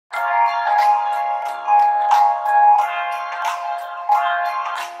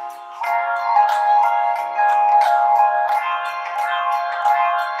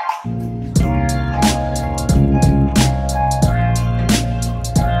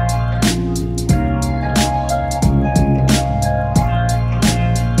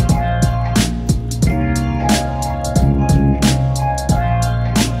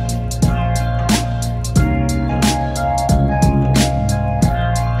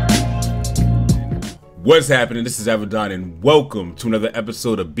What's happening? This is Avedon, and welcome to another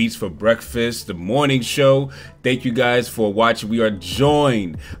episode of Beats for Breakfast, the morning show. Thank you guys for watching. We are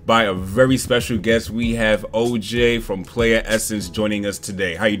joined by a very special guest. We have OJ from PlayerEssence joining us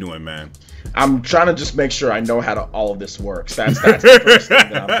today. How you doing, man? I'm trying to just make sure I know how all of this works. That's the first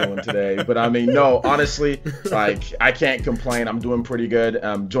thing that I'm doing today. But I mean, no, honestly, like I can't complain. I'm doing pretty good.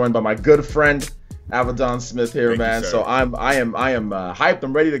 I'm joined by my good friend Avedon Smith here, man. So I am hyped.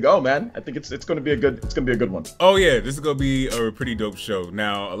 I'm ready to go, man. I think it's gonna be a good one. Oh yeah, this is gonna be a pretty dope show.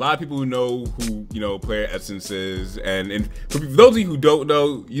 Now, a lot of people who know who PlayerEssence is, and for those of you who don't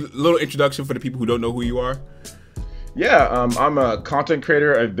know, a little introduction for the people who don't know who you are. Yeah, I'm a content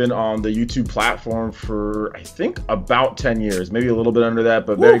creator. I've been on the YouTube platform for I think about 10 years, maybe a little bit under that,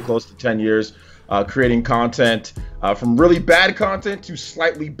 but very close to 10 years. Creating content from really bad content to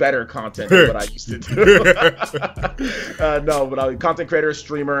slightly better content than what I used to do. No, but I'm a content creator,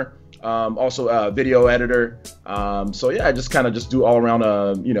 streamer, also a video editor. So yeah, I just kind of do all around,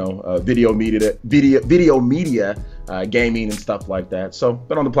 video media, gaming and stuff like that. So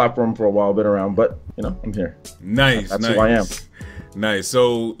been on the platform for a while, been around, but I'm here. Nice. That's who I am. Nice.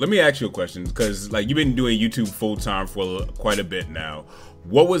 So let me ask you a question, because like you've been doing YouTube full time for quite a bit now.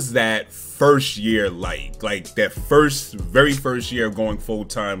 What was that first year like? Like that very first year of going full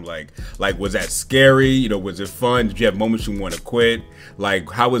time, like was that scary? Was it fun? Did you have moments you want to quit? Like,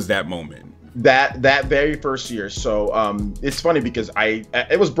 how was that moment? That very first year. So it's funny because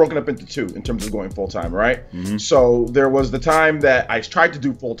it was broken up into two in terms of going full time, right? Mm-hmm. So there was the time that I tried to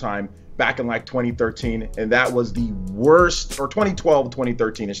do full time back in like 2013, and that was the worst, or 2012,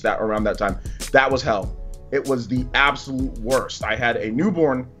 2013ish, that around that time. That was hell. It was the absolute worst. I had a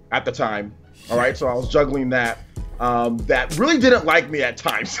newborn at the time, all right? So I was juggling that. That really didn't like me at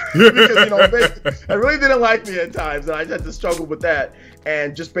times. Because, I really didn't like me at times, and I had to struggle with that.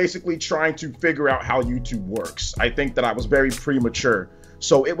 And just basically trying to figure out how YouTube works. I think that I was very premature.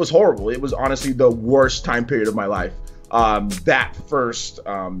 So it was horrible. It was honestly the worst time period of my life. That first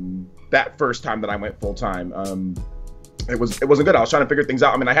time that I went full time. It wasn't good. I was trying to figure things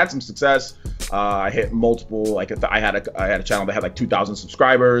out. I mean, I had some success. I hit multiple, like I had a channel that had like 2,000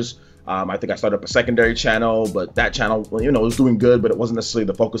 subscribers. I think I started up a secondary channel, but that channel, was doing good, but it wasn't necessarily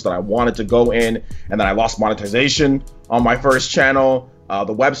the focus that I wanted to go in. And then I lost monetization on my first channel.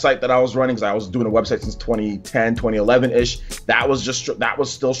 The website that I was running, because I was doing a website since 2010, 2011-ish, that was still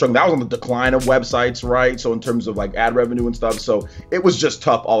struggling. That was on the decline of websites, right? So in terms of like ad revenue and stuff, so it was just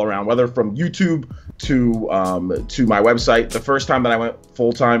tough all around, whether from YouTube to my website. The first time that I went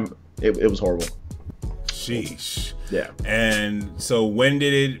full time, it was horrible. Sheesh. Yeah. And so when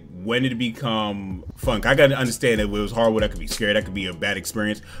did it become fun? I got to understand that it was horrible. That could be scary. That could be a bad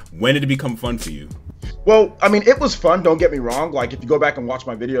experience. When did it become fun for you? Well, I mean, it was fun. Don't get me wrong. Like, if you go back and watch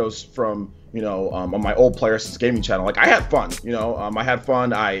my videos from, on my old PlayerEssence gaming channel, like I had fun. I had fun.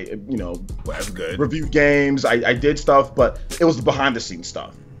 Well, that's good. Reviewed games. I did stuff, but it was the behind the scenes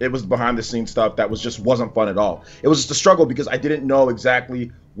stuff. It was the behind the scenes stuff that wasn't fun at all. It was just a struggle because I didn't know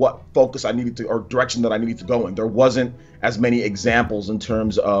exactly what focus I needed to, or direction that I needed to go in. There wasn't as many examples in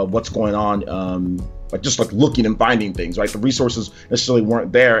terms of what's going on, just looking and finding things, right? The resources necessarily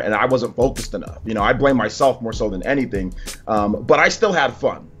weren't there, and I wasn't focused enough. I blame myself more so than anything, but I still had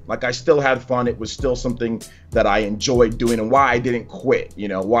fun. Like, I still had fun. It was still something that I enjoyed doing, and why I didn't quit.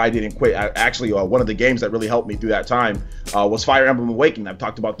 Actually, one of the games that really helped me through that time was Fire Emblem Awakening. I've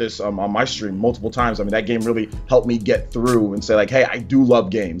talked about this on my stream multiple times. I mean, that game really helped me get through and say, like, hey, I do love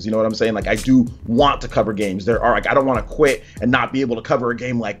games. You know what I'm saying? Like, I do want to cover games. I don't want to quit and not be able to cover a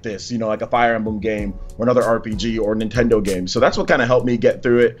game like this, like a Fire Emblem game or another RPG or Nintendo game. So that's what kind of helped me get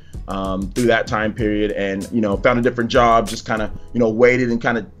through it, through that time period, and, found a different job, just kind of, waited and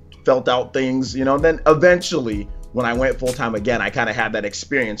kind of felt out things, and then eventually when I went full time again, I kind of had that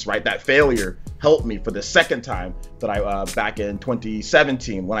experience, right? That failure helped me for the second time that I back in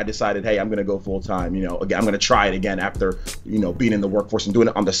 2017 when I decided, hey, I'm going to go full time. Again, I'm going to try it again after being in the workforce and doing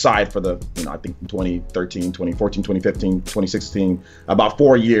it on the side for the I think 2013, 2014, 2015, 2016, about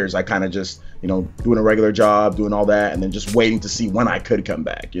 4 years. I kind of just doing a regular job, doing all that, and then just waiting to see when I could come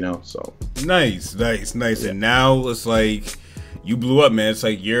back. So nice. Yeah. And now it's like, you blew up, man. It's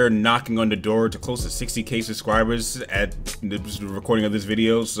like you're knocking on the door to close to 60K subscribers at the recording of this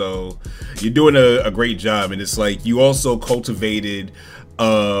video. So you're doing a great job. And it's like you also cultivated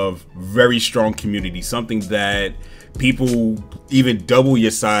a very strong community, something that people even double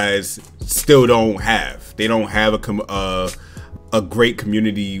your size still don't have. They don't have a great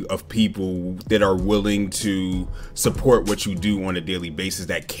community of people that are willing to support what you do on a daily basis,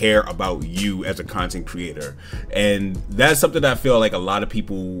 that care about you as a content creator. And that's something that I feel like a lot of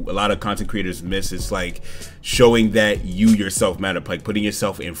people, a lot of content creators miss. It's like showing that you yourself matter, like putting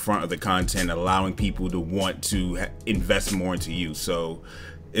yourself in front of the content, allowing people to want to invest more into you. So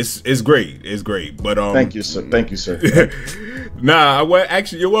it's great. It's great. But thank you, sir. Thank you, sir.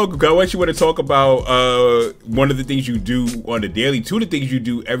 Actually, you're welcome. I actually want to talk about one of the things you do on the daily, two of the things you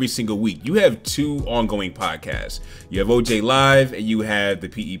do every single week. You have two ongoing podcasts. You have OJ Live and you have the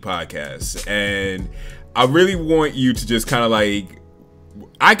PE podcast. And I really want you to just kind of like,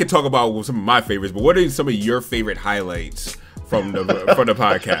 I could talk about some of my favorites, but what are some of your favorite highlights from the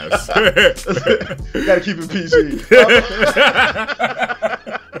podcast? You gotta keep it PG.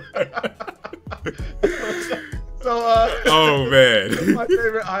 Oh man, my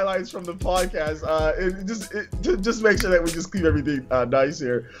favorite highlights from the podcast. Just make sure that we just keep everything nice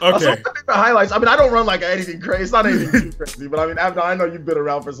here. Okay. Some of my favorite highlights. I mean, I don't run like anything crazy. It's not anything too crazy, but I mean, I know you've been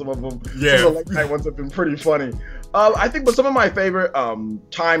around for some of them. Yeah. Some of the late night ones have been pretty funny. I think, but some of my favorite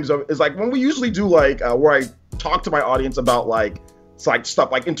times is like when we usually do like where I talk to my audience about like. It's like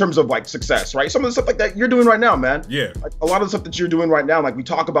stuff like in terms of like success, right? Some of the stuff like that you're doing right now, man. Yeah. Like a lot of the stuff that you're doing right now, like we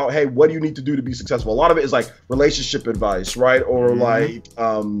talk about, hey, what do you need to do to be successful? A lot of it is like relationship advice, right? Or like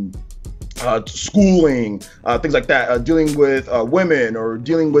schooling, things like that, dealing with women or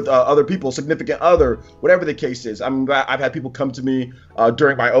dealing with other people, significant other, whatever the case is. I mean, I've had people come to me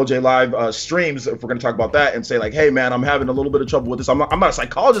during my OJ Live streams, if we're going to talk about that, and say like, hey, man, I'm having a little bit of trouble with this. I'm not a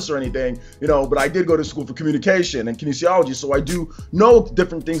psychologist or anything, you know, but I did go to school for communication and kinesiology, so I do know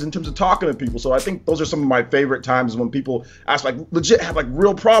different things in terms of talking to people. So I think those are some of my favorite times when people ask, like, legit have like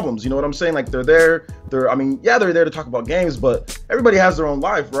real problems. You know what I'm saying? Like they're there to talk about games, but everybody has their own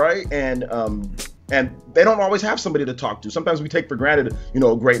life, right? And they don't always have somebody to talk to. Sometimes we take for granted, you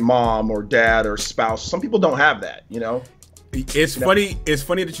know, a great mom or dad or spouse. Some people don't have that, you know? It's funny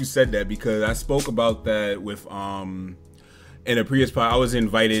that you said that, because I spoke about that with in a previous pod. I was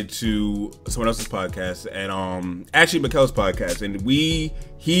invited to someone else's podcast, and actually Mikkel's podcast, and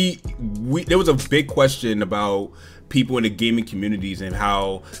there was a big question about people in the gaming communities and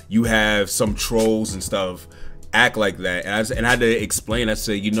how you have some trolls and stuff act like that, and I had to explain. I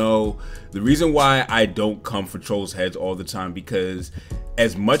said, you know, the reason why I don't come for trolls' heads all the time, because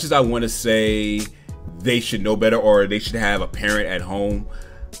as much as I want to say they should know better or they should have a parent at home,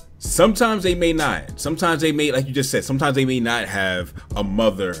 sometimes they may not. Sometimes they may, like you just said, sometimes they may not have a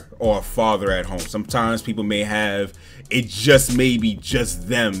mother or a father at home. Sometimes people may have, it just may be just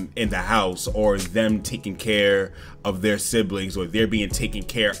them in the house, or them taking care of their siblings, or they're being taken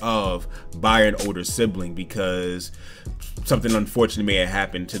care of by an older sibling because something unfortunate may have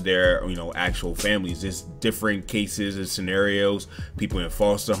happened to their, you know, actual families. There's different cases and scenarios, people in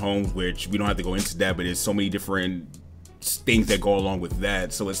foster homes, which we don't have to go into that, but there's so many different things that go along with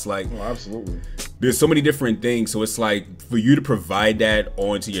that. So it's like, oh, absolutely, there's so many different things. So it's like, for you to provide that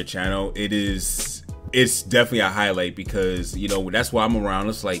onto your channel, it's definitely a highlight, because, you know, that's why I'm around.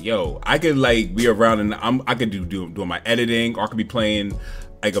 It's like, yo, I could like be around and I could do my editing, or I could be playing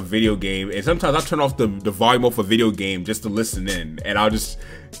like a video game, and sometimes I turn off the volume off a video game just to listen in, and I'll just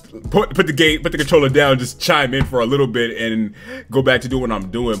put the controller down, just chime in for a little bit and go back to doing what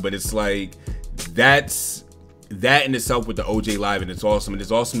I'm doing. But it's like, that in itself with the OJ Live, and it's awesome. And it's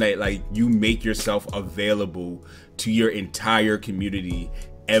awesome that like you make yourself available to your entire community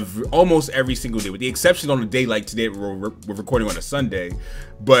almost every single day, with the exception on a day like today, we're recording on a Sunday.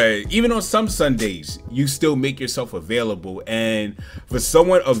 But even on some Sundays, you still make yourself available. And for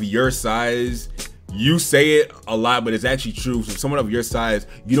someone of your size, you say it a lot, but it's actually true. For someone of your size,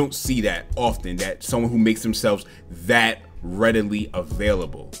 you don't see that often, that someone who makes themselves that readily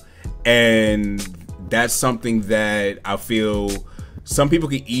available. And that's something that I feel some people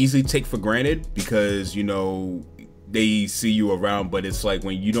can easily take for granted, because, you know, they see you around. But it's like,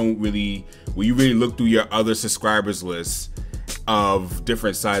 when you really look through your other subscribers list of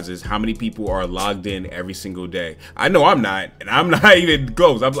different sizes, how many people are logged in every single day? I know I'm not, and I'm not even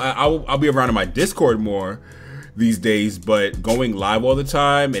close. I'll be around in my Discord more these days, but going live all the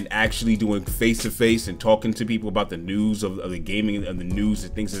time and actually doing face-to-face and talking to people about the news of the gaming and the news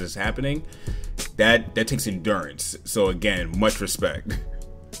and things that is happening, that takes endurance. So again, much respect.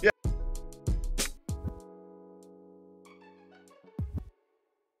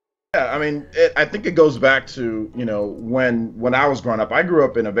 Yeah, I mean, I think it goes back to, you know, when I was growing up. I grew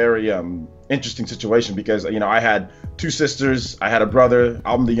up in a very interesting situation, because, you know, I had two sisters, I had a brother,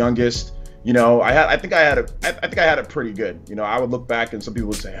 I'm the youngest, You know, I think I had it pretty good. You know, I would look back and some people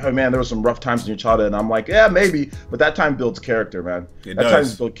would say, "Oh man, there were some rough times in your childhood," and I'm like, "Yeah, maybe," but that time builds character, man. It that does.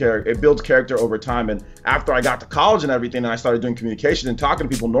 Time builds character. It builds character over time. And after I got to college and everything, and I started doing communication and talking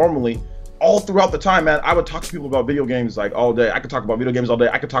to people normally, all throughout the time, man, I would talk to people about video games like all day. I could talk about video games all day.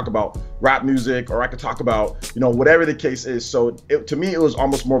 I could talk about rap music, or I could talk about, you know, whatever the case is. So to me, it was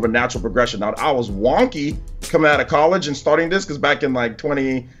almost more of a natural progression. Now, I was wonky coming out of college and starting this, because back in like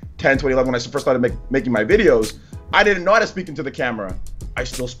 2010, 2011, when I first started making my videos, I didn't know how to speak into the camera. I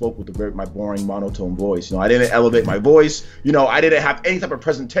still spoke with my boring monotone voice. You know, I didn't elevate my voice. You know, I didn't have any type of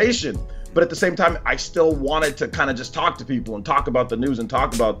presentation. But at the same time, I still wanted to kind of just talk to people and talk about the news and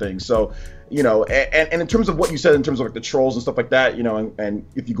talk about things. So, you know, and in terms of what you said, in terms of like the trolls and stuff like that, you know, and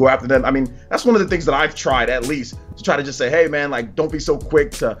if you go after them, I mean, that's one of the things that I've tried, at least, to try to just say, hey, man, like, don't be so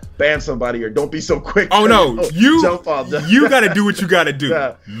quick to ban somebody, or don't be so quick to, no, you got to do what you got to do.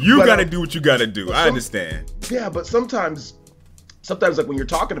 Yeah. You got to do what you got to do. I understand. Yeah, but sometimes like when you're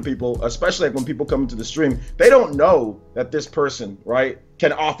talking to people, especially like when people come into the stream, they don't know that this person, right,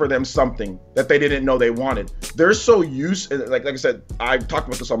 can offer them something that they didn't know they wanted. They're so used, like I said, I've talked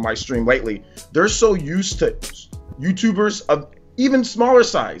about this on my stream lately, they're so used to YouTubers of even smaller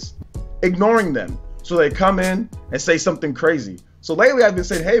size ignoring them. So they come in and say something crazy. So lately I've been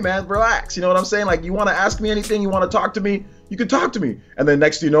saying, hey man, relax. You know what I'm saying? Like, you want to ask me anything, you want to talk to me, you can talk to me. And then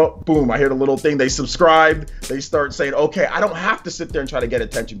next thing you know, boom, I hear the little thing, they subscribed, they start saying, okay, I don't have to sit there and try to get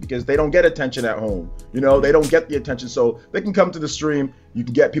attention, because they don't get attention at home. You know, they don't get the attention. So they can come to the stream, you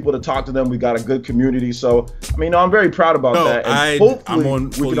can get people to talk to them. We got a good community. So, I mean, I'm very proud about that. And hopefully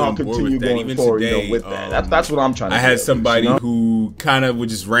we can all continue going forward, you know, with that. That's what I'm trying to do. I had somebody who kind of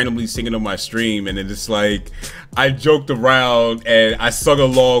was just randomly singing on my stream, and then it's like, I joked around and I sung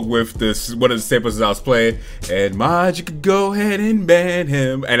along with this one of the samples I was playing, and Maj, you could go ahead and ban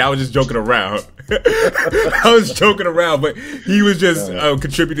him, and I was just joking around. I was joking around, but he was just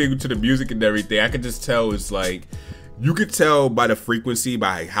contributing to the music and everything. I could just tell, it's like, you could tell by the frequency,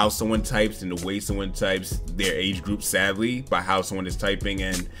 by how someone types and the way someone types, their age group, sadly, by how someone is typing.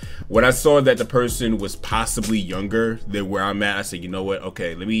 And when I saw that the person was possibly younger than where I'm at, I said, you know what?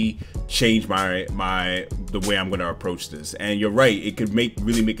 Okay, let me change the way I'm going to approach this. And you're right, it could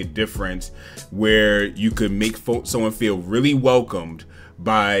really make a difference, where you could make someone feel really welcomed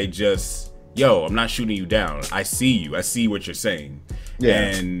by just, yo, I'm not shooting you down. I see you. I see what you're saying. Yeah.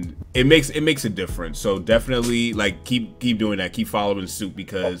 And it makes a difference. So definitely, like, keep doing that. Keep following suit,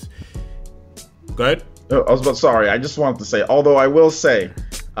 because go ahead. Sorry, I just wanted to say, although I will say,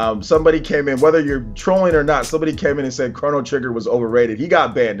 somebody came in, whether you're trolling or not, somebody came in and said Chrono Trigger was overrated. He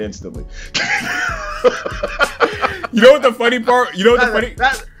got banned instantly. You know what the funny part? You know what the funny?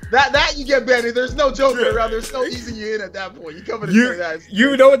 That you get banned. There's no joking around. There's no easing you in at that point. You come in and say that.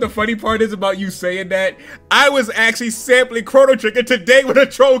 You know what the funny part is about you saying that? I was actually sampling Chrono Trigger today when a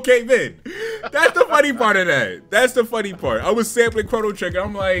troll came in. That's the funny part of that. That's the funny part. I was sampling Chrono Trigger.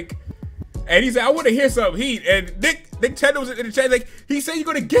 I'm like, and he said, I want to hear some heat. And Nick Ted was in the chat like, he said you're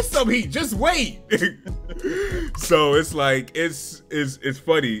gonna get some heat. Just wait. So it's like, it's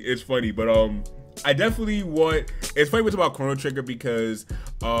funny. It's funny, but I definitely want. It's funny we talk about Chrono Trigger, because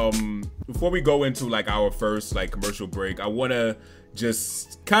before we go into like our first like commercial break, I want to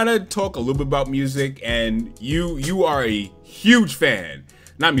just kind of talk a little bit about music. And you are a huge fan,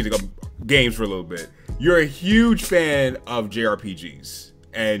 not music, games for a little bit. You're a huge fan of JRPGs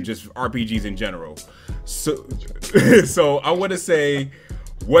and just RPGs in general. So I want to say,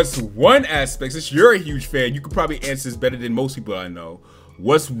 what's one aspect, since you're a huge fan, you could probably answer this better than most people I know.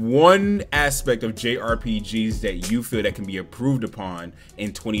 What's one aspect of JRPGs that you feel that can be improved upon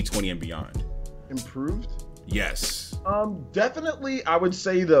in 2020 and beyond? Improved? Yes. Definitely, I would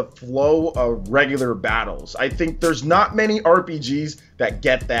say the flow of regular battles. I think there's not many RPGs that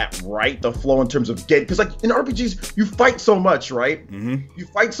get that right, the flow in terms of because like in RPGs, you fight so much, right? Mm-hmm. You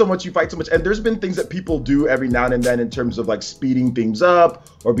fight so much, and there's been things that people do every now and then in terms of like speeding things up,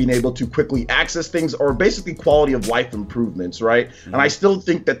 or being able to quickly access things, or basically quality of life improvements, right? Mm-hmm. And I still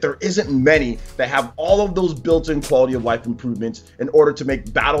think that there isn't many that have all of those built-in quality of life improvements in order to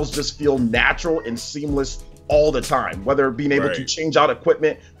make battles just feel natural and seamless all the time, whether being able to change out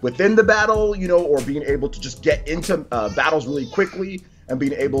equipment within the battle, you know, or being able to just get into battles really quickly, and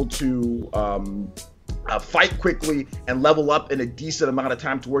being able to fight quickly and level up in a decent amount of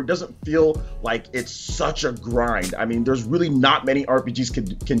time to where it doesn't feel like it's such a grind. I mean, there's really not many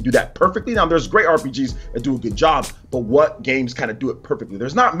RPGs can do that perfectly. Now, there's great RPGs that do a good job, but what games kind of do it perfectly?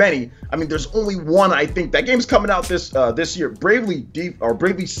 There's not many. I mean, there's only one. I think that game's coming out this year, Bravely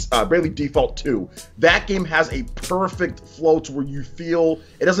Default 2. That game has a perfect flow to where you feel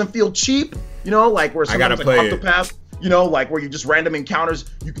it doesn't feel cheap. You know, like where sometimes like Octopath. You know, like where you just random encounters,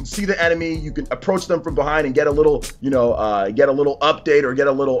 you can see the enemy, you can approach them from behind and get a little, get a little update or get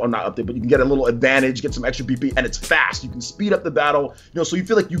a little, or not update, but you can get a little advantage, get some extra BP, and it's fast. You can speed up the battle, so you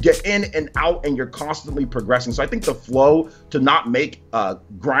feel like you get in and out and you're constantly progressing. So I think the flow to not make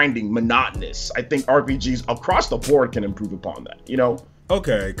grinding monotonous, I think RPGs across the board can improve upon that,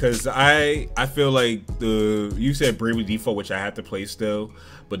 Okay, because I feel like you said Bravely Default, which I have to play still,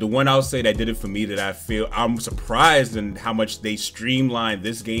 but the one I'll say that did it for me that I feel I'm surprised in how much they streamlined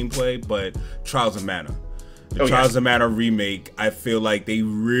this gameplay, but Trials of Mana. The Trials of Mana remake, I feel like they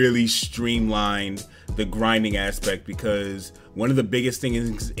really streamlined the grinding aspect, because one of the biggest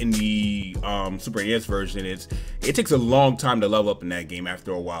things in the Super NES version is it takes a long time to level up in that game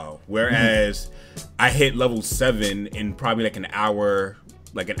after a while. Whereas I hit level 7 in probably like an hour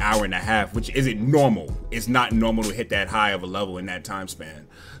and a half, which isn't normal. It's not normal to hit that high of a level in that time span.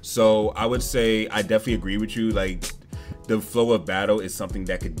 So I would say I definitely agree with you. Like, the flow of battle is something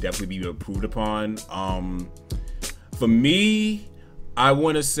that could definitely be improved upon. For me, I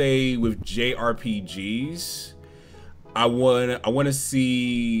want to say with JRPGs, I want to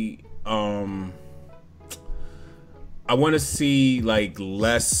see like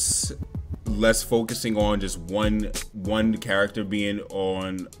less focusing on just one character being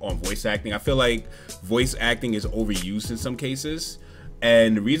on voice acting. I feel like voice acting is overused in some cases,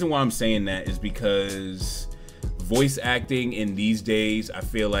 and the reason why I'm saying that is because voice acting in these days, I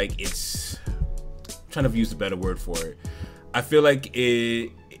feel like I'm trying to use a better word for it. I feel like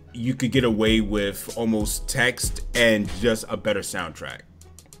you could get away with almost text and just a better soundtrack,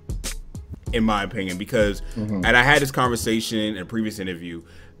 in my opinion, because and I had this conversation in a previous interview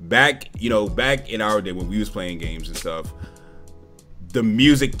back in our day when we was playing games and stuff. The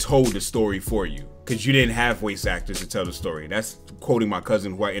music told the story for you because you didn't have voice actors to tell the story. That's quoting my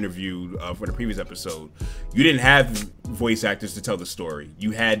cousin who I interviewed for the previous episode. You didn't have voice actors to tell the story.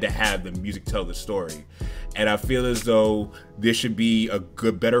 You had to have the music tell the story. And I feel as though there should be a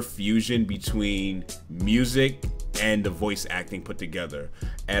better fusion between music and the voice acting put together.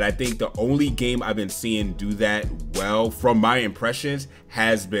 And I think the only game I've been seeing do that well, from my impressions,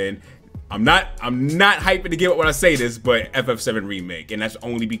 has been, I'm not hyping to give it when I say this, but FF7 Remake. And that's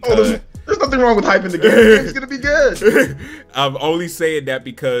only because there's nothing wrong with hyping the game. It's gonna be good. I'm only saying that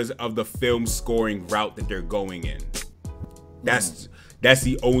because of the film scoring route that they're going in. That's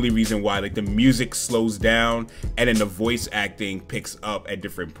the only reason why. Like, the music slows down and then the voice acting picks up at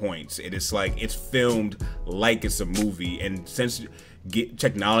different points. It is like it's filmed like it's a movie. And since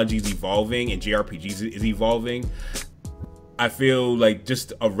technology is evolving and JRPGs is evolving, I feel like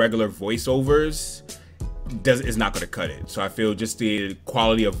just a regular voiceovers is not going to cut it. So I feel just the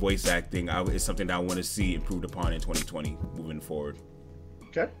quality of voice acting is something that I want to see improved upon in 2020 moving forward.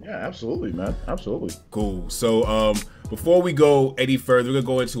 Okay, yeah, absolutely, man, absolutely. Cool. So before we go any further, we're gonna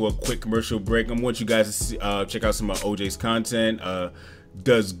go into a quick commercial break. I want you guys to see, check out some of OJ's content.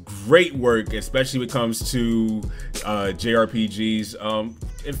 Does great work, especially when it comes to JRPGs.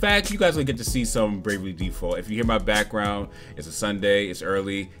 In fact, you guys will get to see some Bravely Default. If you hear my background, it's a Sunday, it's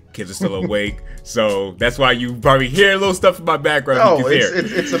early, kids are still awake, so that's why you probably hear a little stuff in my background. No,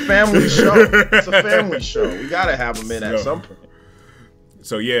 it's a family show. It's a family show. We gotta have them in at some point.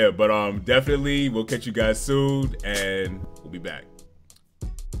 So yeah, but definitely we'll catch you guys soon, and we'll be back.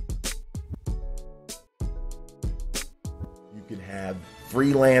 You can have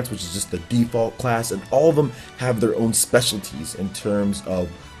freelance, which is just the default class, and all of them have their own specialties in terms of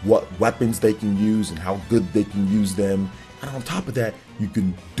what weapons they can use and how good they can use them. And on top of that, you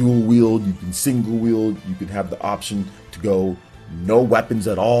can dual wield, you can single wield, you can have the option to go no weapons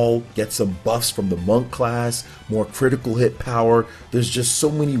at all, get some buffs from the monk class, more critical hit power. There's just so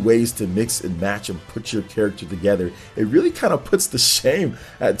many ways to mix and match and put your character together. It really kind of puts to shame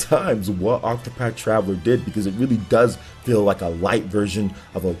at times what Octopath Traveler did, because it really does feel like a light version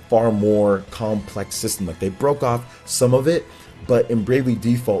of a far more complex system. Like, they broke off some of it, but in Bravely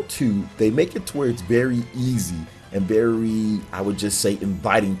Default 2, they make it to where it's very easy and very, I would just say,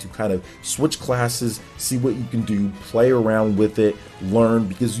 inviting to kind of switch classes, see what you can do, play around with it, learn,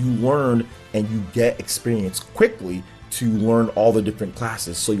 because you learn and you get experience quickly to learn all the different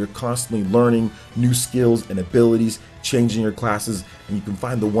classes. So you're constantly learning new skills and abilities, changing your classes, and you can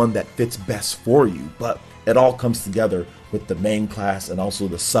find the one that fits best for you. But it all comes together with the main class and also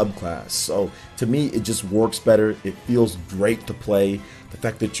the subclass. So to me, it just works better. It feels great to play. The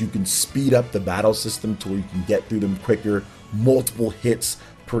fact that you can speed up the battle system to where you can get through them quicker, multiple hits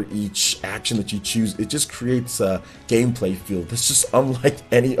per each action that you choose, it just creates a gameplay feel that's just unlike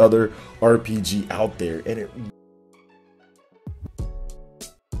any other RPG out there. And it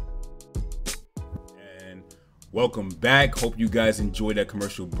welcome back. Hope you guys enjoyed that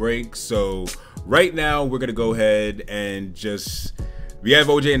commercial break. So right now we're gonna go ahead and we have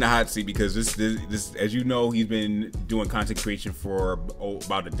OJ in the hot seat because this, as you know, he's been doing content creation for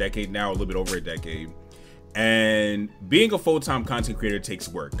about a decade now, a little bit over a decade. And being a full-time content creator takes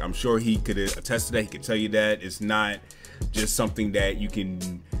work. I'm sure he could attest to that. He could tell you that it's not just something that you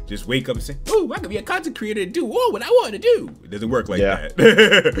can just wake up and say, "Oh, I could be a content creator and do what I want to do." It doesn't work like that.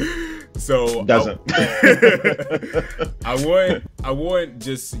 So it doesn't. I want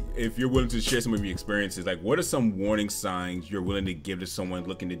just, if you're willing to share some of your experiences, like what are some warning signs you're willing to give to someone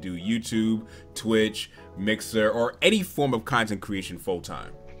looking to do YouTube, Twitch, Mixer, or any form of content creation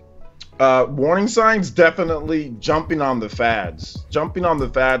full-time? Warning signs, definitely jumping on the fads. Jumping on the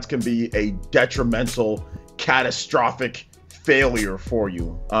fads can be a detrimental, catastrophic failure for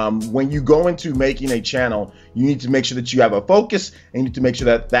you. When you go into making a channel, you need to make sure that you have a focus, and you need to make sure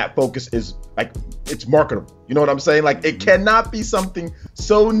that that focus is like, it's marketable. You know what I'm saying? Like, it cannot be something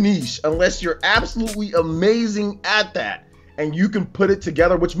so niche unless you're absolutely amazing at that and you can put it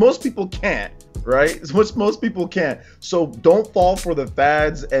together, which most people can't, right? Which most people can't. So don't fall for the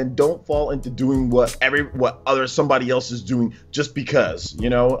fads, and don't fall into doing what somebody else is doing just because, you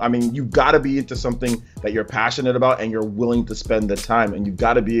know? I mean, you've got to be into something that you're passionate about and you're willing to spend the time, and you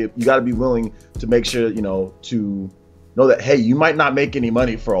got to be willing to make sure, you know, to know that, hey, you might not make any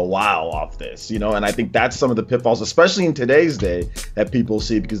money for a while off this, you know? And I think that's some of the pitfalls, especially in today's day, that people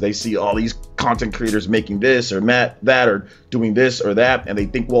see, because they see all these content creators making this or that or doing this or that, and they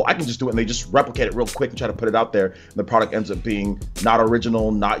think, well, I can just do it, and they just replicate it real quick and try to put it out there, and the product ends up being not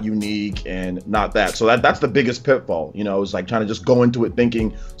original, not unique, and not that. So that's the biggest pitfall, you know, is like trying to just go into it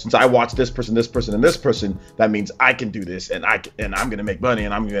thinking, since I watch this person, and this person, that means I can do this, and I'm gonna make money,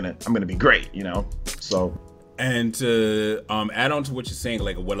 and I'm gonna be great, you know? So. And to add on to what you're saying,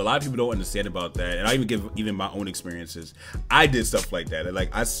 like what a lot of people don't understand about that, and I even give my own experiences. I did stuff like that. Like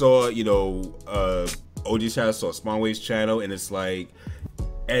I saw, you know, OG's channel, saw Spawnwave's channel, and it's like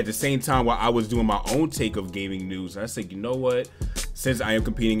at the same time while I was doing my own take of gaming news, I said, you know what? Since I am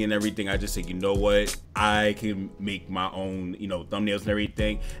competing in everything, I just said, you know what? I can make my own, you know, thumbnails and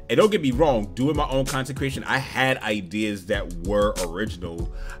everything. And don't get me wrong, doing my own content creation, I had ideas that were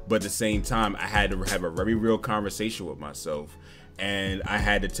original, but at the same time, I had to have a very real conversation with myself. And I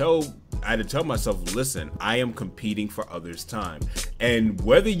had to tell myself, listen, I am competing for others' time. And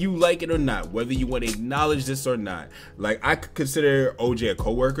whether you like it or not, whether you want to acknowledge this or not, like I could consider OJ a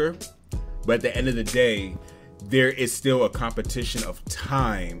coworker, but at the end of the day, there is still a competition of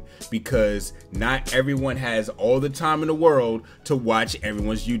time, because not everyone has all the time in the world to watch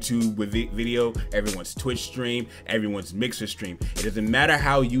everyone's YouTube video, everyone's Twitch stream, everyone's Mixer stream. It doesn't matter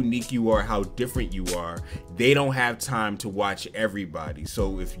how unique you are, how different you are, they don't have time to watch everybody.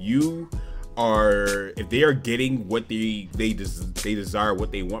 So if they are getting what they desire,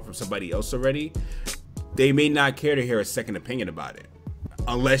 what they want from somebody else already, they may not care to hear a second opinion about it,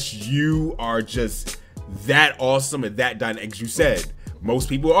 unless you are just that awesome and that dynamic. As you said, most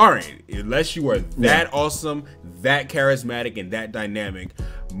people aren't. Unless you are that awesome, that charismatic, and that dynamic,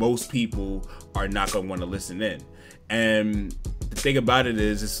 most people are not going to want to listen in. And the thing about it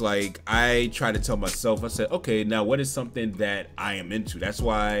is, it's like I try to tell myself, I said, okay, now what is something that I am into? That's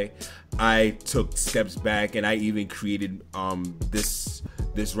why I took steps back, and I even created this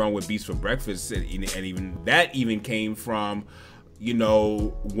run with Beats for Breakfast, and even that even came from, you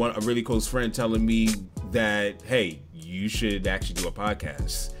know, a really close friend telling me that, hey, you should actually do a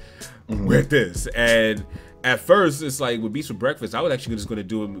podcast with this. And at first, it's like with Beats for Breakfast, I was actually just going to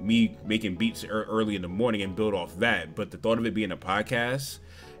do me making beats early in the morning and build off that. But the thought of it being a podcast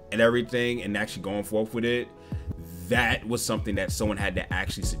and everything, and actually going forth with it, that was something that someone had to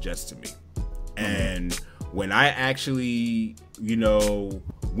actually suggest to me. And when I actually, you know,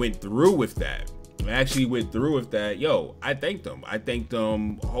 went through with that, yo, I thanked them. I thanked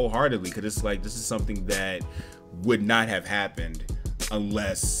them wholeheartedly, because it's like, this is something that would not have happened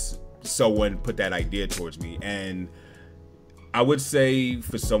unless someone put that idea towards me. And I would say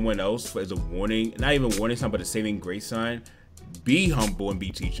for someone else, as a warning, not even warning sign, but a saving grace sign, be humble and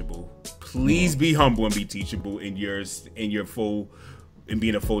be teachable. please be humble and be teachable in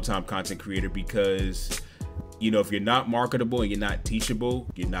being a full-time content creator, because if you're not marketable and you're not teachable,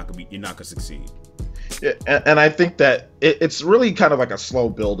 you're not gonna succeed. Yeah, and I think that it's really kind of like a slow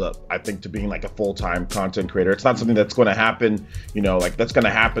build-up, I think, to being like a full-time content creator. It's not something that's going to happen, that's going to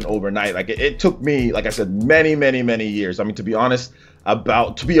happen overnight. Like it took me, like I said, many, many, many years. I mean, to be honest,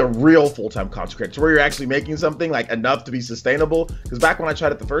 to be a real full-time content creator, to where you're actually making something like enough to be sustainable. Because back when I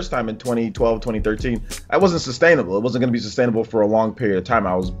tried it the first time in 2012, 2013, I wasn't sustainable. It wasn't going to be sustainable for a long period of time.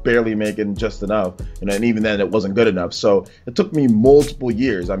 I was barely making just enough, and even then it wasn't good enough. So it took me multiple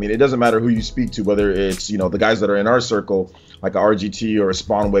years. I mean, it doesn't matter who you speak to, whether it's, the guys that are in our circle, like a RGT or a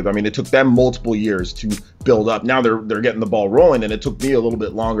Spawn Wave. I mean, it took them multiple years to build up. Now they're getting the ball rolling, and it took me a little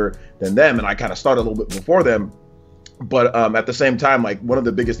bit longer than them, and I kind of started a little bit before them. But at the same time, like, one of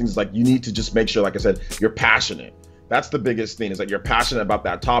the biggest things is, like, you need to just make sure, like I said, you're passionate. That's the biggest thing, is that you're passionate about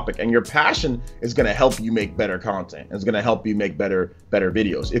that topic, and your passion is going to help you make better content. It's going to help you make better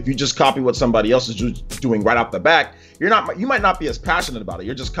videos. If you just copy what somebody else is doing right off the back, you might not be as passionate about it.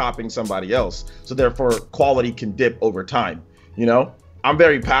 You're just copying somebody else. So therefore, quality can dip over time. I'm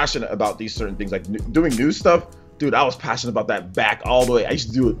very passionate about these certain things, like doing new stuff. Dude, I was passionate about that back all the way. I used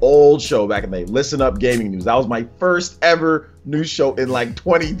to do an old show back in the day, Listen Up Gaming News. That was my first ever news show in like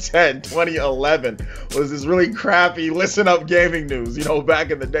 2010, 2011. Was this really crappy Listen Up Gaming News, back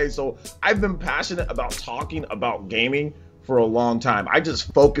in the day. So I've been passionate about talking about gaming for a long time. I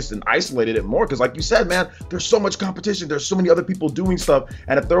just focused and isolated it more because, like you said, man, there's so much competition. There's so many other people doing stuff.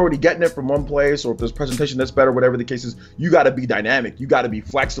 And if they're already getting it from one place, or if there's presentation that's better, whatever the case is, you got to be dynamic. You got to be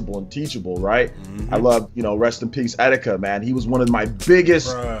flexible and teachable, right? I love, rest in peace, Etika, man. He was one of my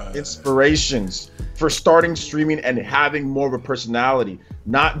biggest inspirations for starting streaming and having more of a personality,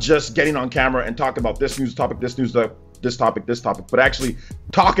 not just getting on camera and talking about this news topic, this topic, but actually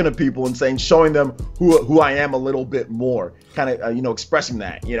talking to people and showing them who I am a little bit more, kind of, expressing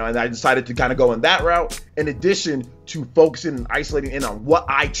that, and I decided to kind of go in that route, in addition to focusing and isolating in on what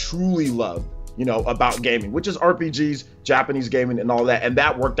I truly love, about gaming, which is RPGs, Japanese gaming, and all that. And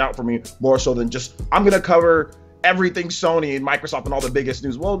that worked out for me more so than just, I'm going to cover everything Sony and Microsoft and all the biggest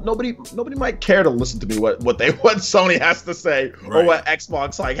news. Well, nobody might care to listen to me what Sony has to say, or what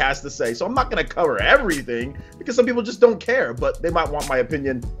Xbox has to say. So I'm not going to cover everything, because some people just don't care, but they might want my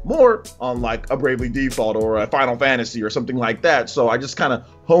opinion more on like a Bravely Default or a Final Fantasy or something like that. So I just kind of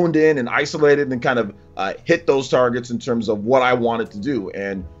honed in and isolated and kind of hit those targets in terms of what I wanted to do.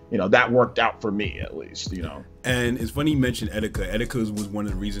 And that worked out for me, at least, And it's funny you mentioned Etika. Etika was one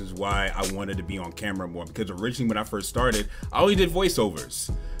of the reasons why I wanted to be on camera more, because originally when I first started, I only did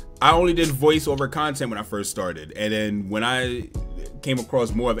voiceovers. I only did voiceover content when I first started. And then when I came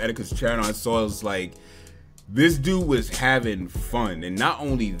across more of Etika's channel, I saw, it was like, this dude was having fun. And not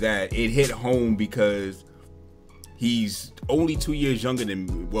only that, it hit home because he's only 2 years younger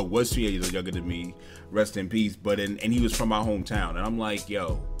than, well, was 2 years younger than me, rest in peace, and he was from my hometown. And I'm like,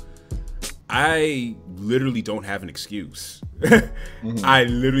 yo, I literally don't have an excuse. I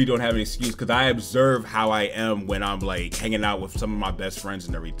literally don't have an excuse, because I observe how I am when I'm like hanging out with some of my best friends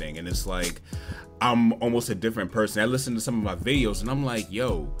and everything. And it's like, I'm almost a different person. I listen to some of my videos and I'm like,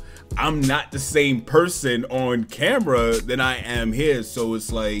 yo, I'm not the same person on camera than I am here. So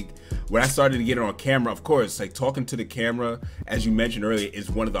it's like, when I started to get it on camera, of course, like talking to the camera, as you mentioned earlier, is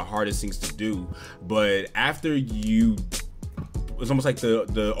one of the hardest things to do. But after it's almost like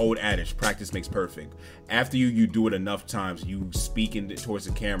the old adage, practice makes perfect. After you do it enough times, you speak towards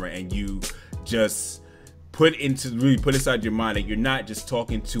the camera, and you just put inside your mind that you're not just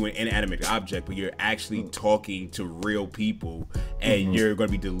talking to an inanimate object, but you're actually talking to real people, and you're going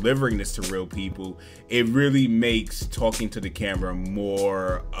to be delivering this to real people. It really makes talking to the camera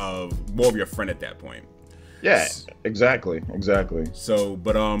more of your friend at that point. Yeah, exactly. So,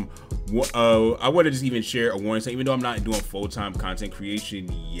 but I want to just even share a warning. So even though I'm not doing full-time content creation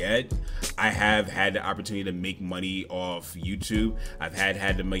yet, I have had the opportunity to make money off YouTube. I've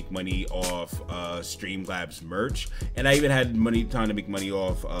had to make money off Streamlabs merch, and I even had time to make money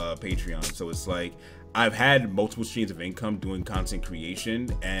off Patreon. So it's like, I've had multiple streams of income doing content creation,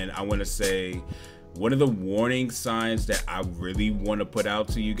 and I want to say, one of the warning signs that I really want to put out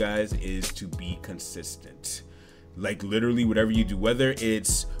to you guys is to be consistent. Like, literally, whatever you do, whether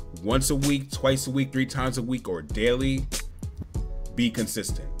it's once a week, twice a week, 3 times a week, or daily, be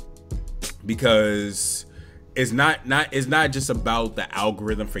consistent. Because it's not just about the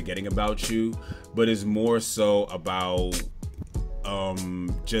algorithm forgetting about you, but it's more so about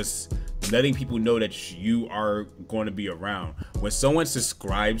just letting people know that you are going to be around. When someone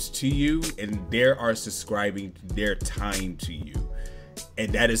subscribes to you and they are subscribing their time to you,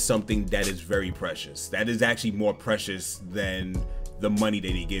 And that is something that is very precious. That is actually more precious than the money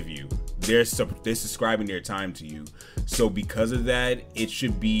that they give you. They're subscribing their time to you. So because of that, it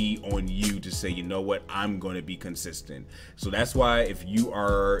should be on you to say, you know what, I'm going to be consistent. So that's why if you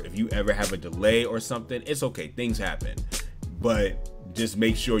ever have a delay or something, it's okay, things happen. But just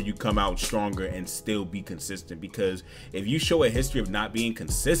make sure you come out stronger and still be consistent, because if you show a history of not being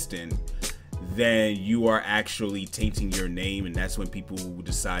consistent, then you are actually tainting your name, and that's when people will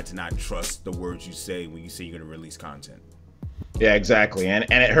decide to not trust the words you say when you say you're going to release content. Yeah, exactly. And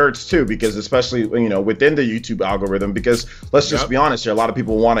it hurts too, because especially, you know, within the YouTube algorithm, because let's just be honest here, a lot of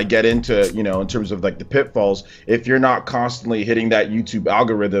people want to get into, you know, in terms of like the pitfalls. If you're not constantly hitting that YouTube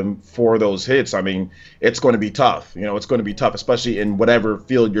algorithm for those hits, I mean, it's going to be tough. You know, it's going to be tough, especially in whatever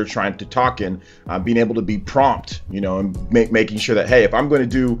field you're trying to talk in, being able to be prompt, you know, and making sure that, hey, if I'm going to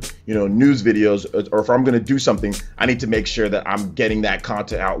do, you know, news videos, or if I'm going to do something, I need to make sure that I'm getting that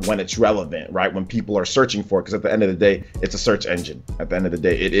content out when it's relevant, right? When people are searching for it, because at the end of the day, it's a search engine. At the end of the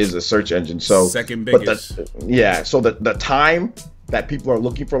day, it is a search engine. So second biggest. So the time that people are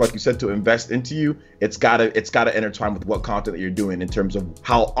looking for, like you said, to invest into you, it's gotta intertwine with what content that you're doing in terms of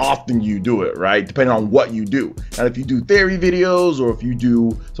how often you do it, right? Depending on what you do. And if you do theory videos, or if you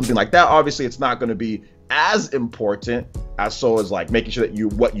do something like that, obviously it's not going to be as important as like making sure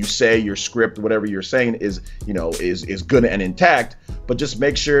that what you say, your script, whatever you're saying is, you know, is good and intact. But just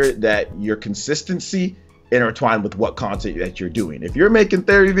make sure that your consistency intertwined with what content that you're doing. If you're making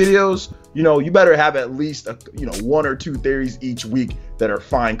theory videos, you know, you better have at least one or two theories each week that are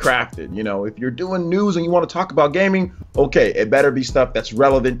fine crafted. You know, if you're doing news and you want to talk about gaming, okay, it better be stuff that's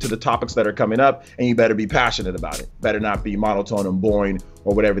relevant to the topics that are coming up, and you better be passionate about it. Better not be monotone and boring,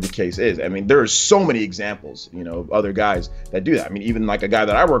 or whatever the case is. I mean, there are so many examples, you know, of other guys that do that. I mean, even like a guy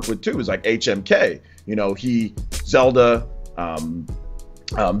that I work with too is like HMK. You know,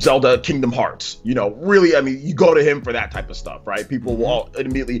 Zelda Kingdom Hearts, you know, really, I mean, you go to him for that type of stuff, right? People will all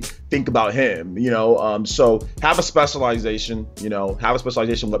immediately think about him, you know. So have a specialization, you know,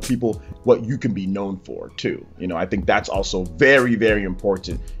 what you can be known for too. You know, I think that's also very, very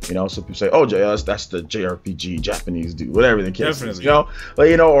important. You know, so people say, oh, that's the JRPG Japanese dude, whatever the case is, you know, like,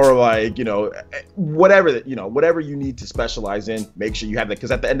 you know, or like, you know, whatever you need to specialize in, make sure you have that.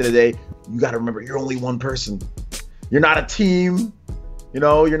 Because at the end of the day, you got to remember, you're only one person. You're not a team. You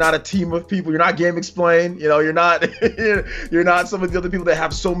know, you're not a team of people. You're not Game Explain. You know, you're not you're not some of the other people that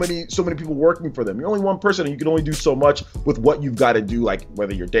have so many people working for them. You're only one person, and you can only do so much with what you've got to do, like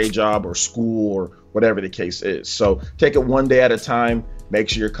whether your day job or school or whatever the case is. So take it one day at a time. Make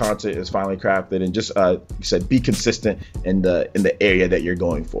sure your content is finely crafted, and just you said, be consistent in the area that you're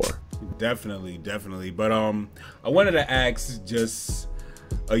going for. Definitely. But I wanted to ask just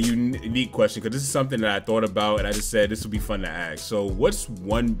a unique question, because this is something that I thought about, and I just said this would be fun to ask. So what's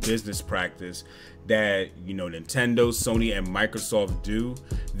one business practice that, you know, Nintendo, Sony, and Microsoft do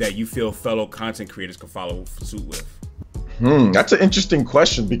that you feel fellow content creators can follow suit with? That's an interesting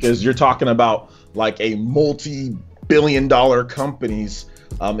question, because you're talking about like a multi-billion-dollar companies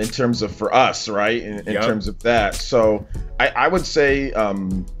in terms of, for us, right? In terms of that. So I would say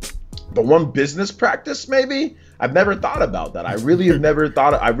the one business practice, maybe. I've never thought about that. I really never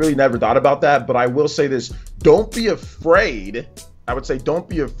thought about that. But I will say this: don't be afraid. I would say don't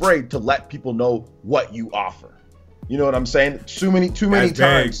be afraid to let people know what you offer. You know what I'm saying? Too many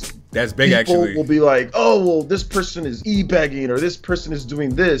times. That's big. People actually will be like, oh, well, this person is e-begging, or this person is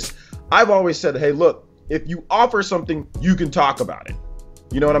doing this. I've always said, hey, look, if you offer something, you can talk about it.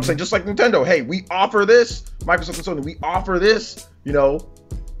 You know what I'm saying? Just like Nintendo. Hey, we offer this. Microsoft and Sony, we offer this. You know.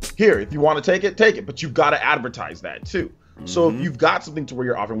 Here, if you want to take it, but you've got to advertise that too. So if you've got something to where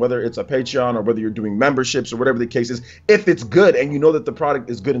you're offering, whether it's a Patreon or whether you're doing memberships or whatever the case is, if it's good and you know that the product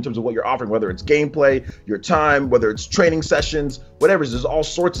is good in terms of what you're offering, whether it's gameplay, your time, whether it's training sessions, whatever, there's all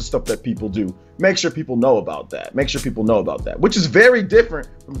sorts of stuff that people do. Make sure people know about that. Which is very different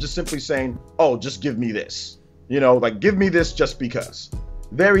from just simply saying, oh, just give me this. You know, like, give me this just because.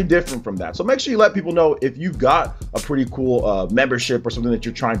 Very different from that. So make sure you let people know if you've got a pretty cool membership or something that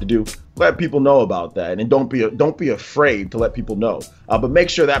you're trying to do. Let people know about that, and don't be afraid to let people know. But make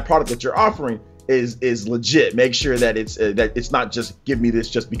sure that product that you're offering is legit. Make sure that it's not just give me this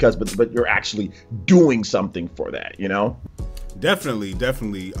just because, but you're actually doing something for that. You know. Definitely. That's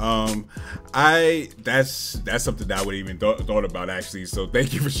something that I would even thought about, actually. So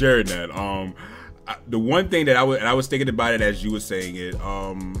thank you for sharing that. The one thing that I was thinking about it as you were saying it,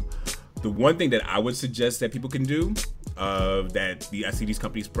 the one thing that I would suggest that people can do, I see these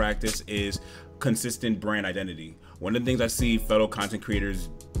companies practice, is consistent brand identity. One of the things I see fellow content creators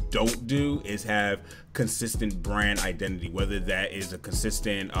don't do is have consistent brand identity, whether that is a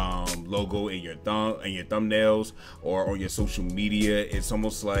consistent logo in your thumbnails or on your social media. It's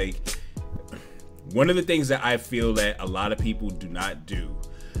almost like one of the things that I feel that a lot of people do not do,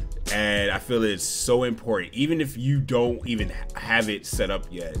 and I feel it's so important, even if you don't even have it set up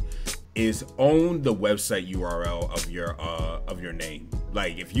yet, is own the website URL of your name.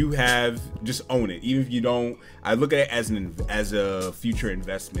 Like, if you have, just own it. Even if you don't, I look at it as a future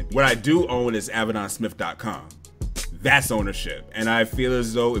investment. What I do own is avadonsmith.com. That's ownership. And I feel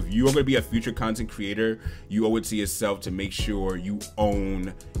as though if you are going to be a future content creator, you owe it to yourself to make sure you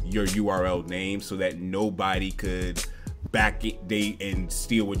own your URL name so that nobody could backdate and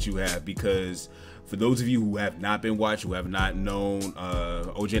steal what you have. Because for those of you who have not been watched, who have not known,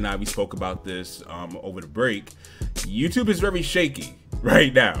 OJ and I, we spoke about this over the break. YouTube is very shaky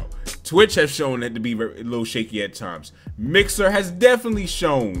right now. Twitch has shown it to be a little shaky at times. Mixer has definitely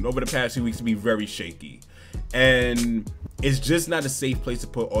shown over the past few weeks to be very shaky. And it's just not a safe place to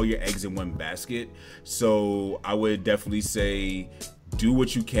put all your eggs in one basket. So I would definitely say do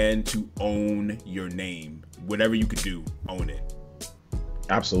what you can to own your name. Whatever you could do, own it.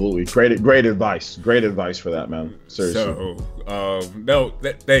 Absolutely. Great advice. Great advice for that, man. Seriously. So, no,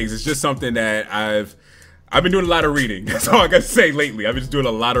 thanks. It's just something that I've been doing a lot of reading. That's all I got to say lately. I've been just doing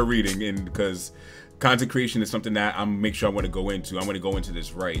a lot of reading, and because content creation is something that I'm make sure I want to go into. I want to go into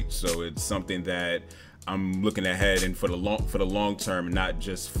this right. So it's something that I'm looking ahead and for the long term, not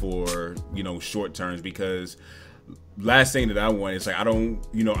just for, you know, short terms, because last thing that I want is like, I don't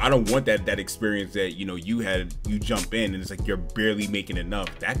want that experience that, you know, you jump in and it's like you're barely making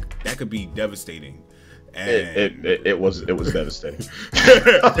enough. That could be devastating. And it was devastating.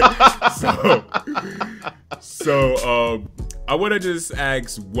 so I want to just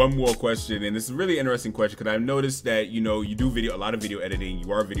ask one more question, and it's a really interesting question because I've noticed that, you know, you do a lot of video editing.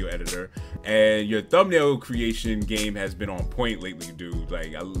 You are a video editor, and your thumbnail creation game has been on point lately, dude.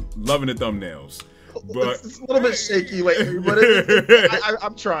 Like, I'm loving the thumbnails. But it's a little bit shaky lately, but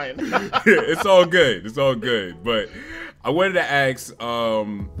I'm trying. It's all good. It's all good. But I wanted to ask,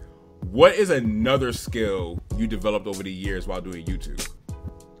 what is another skill you developed over the years while doing YouTube?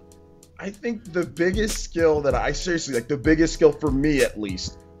 I think the biggest skill that the biggest skill for me at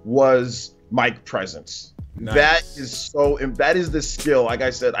least was mic presence. Nice. That is the skill. Like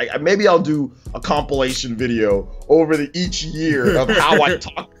I said, maybe I'll do a compilation video over each year of how I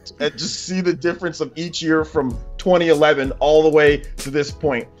talk and just see the difference of each year from 2011 all the way to this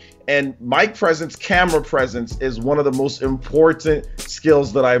point. And mic presence, camera presence is one of the most important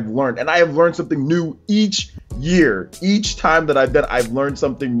skills that I've learned. And I have learned something new each year. Each time that I've learned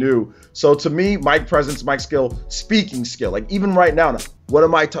something new. So to me, mic presence, mic skill, speaking skill. Like even right now, when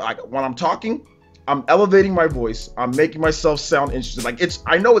I'm talking, I'm elevating my voice. I'm making myself sound interesting. Like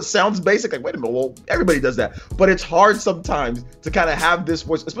I know it sounds basic. Like, wait a minute, well, everybody does that. But it's hard sometimes to kind of have this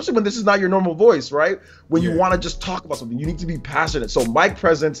voice, especially when this is not your normal voice, right? When you want to just talk about something, you need to be passionate. So mic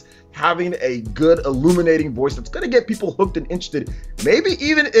presence, having a good illuminating voice that's going to get people hooked and interested, maybe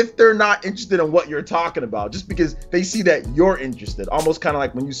even if they're not interested in what you're talking about, just because they see that you're interested. Almost kind of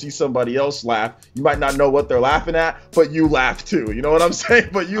like when you see somebody else laugh, you might not know what they're laughing at, but you laugh too. You know what I'm saying?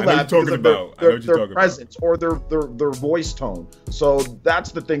 But you laugh because of their presence or their voice tone. So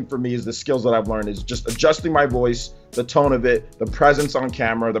that's the thing for me, is the skills that I've learned is just adjusting my voice, the tone of it, the presence on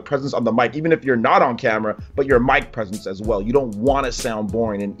camera, the presence on the mic, even if you're not on camera, but your mic presence as well. You don't want to sound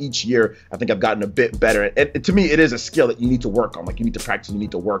boring. And each year, I think I've gotten a bit better. And to me, it is a skill that you need to work on. Like, you need to practice, you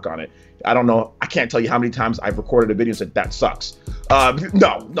need to work on it. I don't know. I can't tell you how many times I've recorded a video and said, that sucks.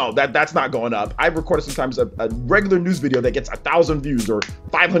 No, that's not going up. I've recorded sometimes a regular news video that gets 1,000 views or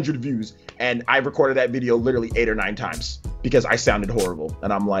 500 views. And I recorded that video literally 8 or 9 times because I sounded horrible.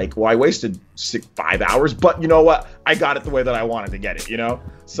 And I'm like, well, I wasted 5 hours, but you know what? I got it the way that I wanted to get it, you know?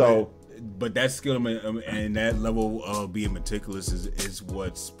 So. But that skill and that level of being meticulous is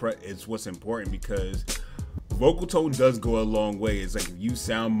what's important, because vocal tone does go a long way. It's like, if you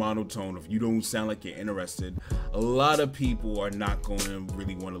sound monotone, if you don't sound like you're interested, a lot of people are not going to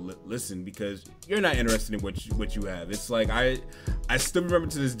really want to listen because you're not interested in what you have. It's like, I still remember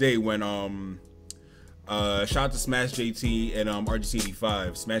to this day when shout out to Smash JT and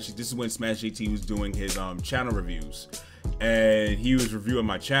RGC85. This is when Smash JT was doing his channel reviews, and he was reviewing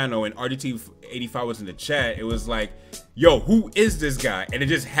my channel, and RGT85 was in the chat. It was like, yo, who is this guy? And it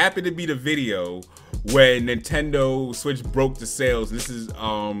just happened to be the video when Nintendo Switch broke the sales. This is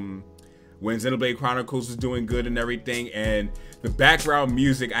when Xenoblade Chronicles was doing good and everything, and the background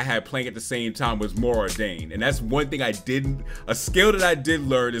music I had playing at the same time was more ordained. And that's one thing a skill that I did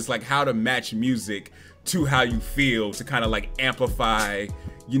learn, is like how to match music to how you feel, to kind of like amplify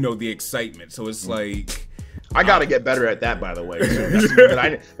you know, the excitement. So it's like, I got to get better at that, by the way. So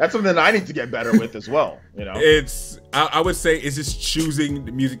that's something that I need to get better with as well. You know, I would say it's just choosing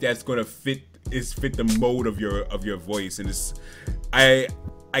the music that's going to fit the mode of your voice. And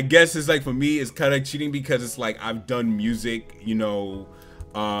I guess it's like, for me, it's kind of cheating because it's like I've done music, you know,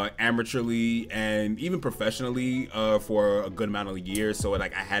 amateurly and even professionally for a good amount of years. So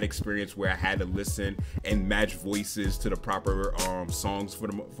like I had experience where I had to listen and match voices to the proper songs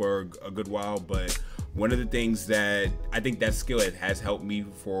for a good while. But one of the things that I think that skill has helped me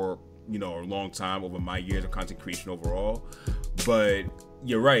for, you know, a long time over my years of content creation overall. But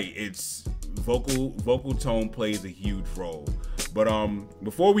you're right, it's vocal tone plays a huge role. But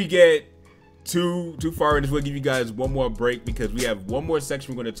before we get too far in this, we'll give you guys one more break because we have one more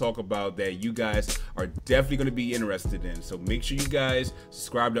section we're going to talk about that you guys are definitely going to be interested in. So make sure you guys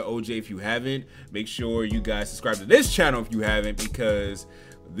subscribe to OJ if you haven't. Make sure you guys subscribe to this channel if you haven't, because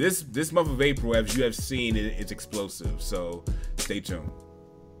this month of April, as you have seen, it's explosive. So stay tuned.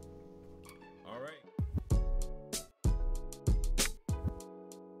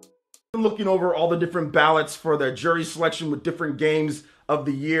 Looking over all the different ballots for the jury selection with different games of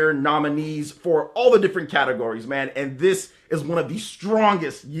the year nominees for all the different categories, man. And this is one of the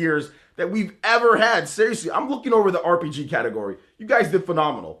strongest years that we've ever had. Seriously, I'm looking over the RPG category. You guys did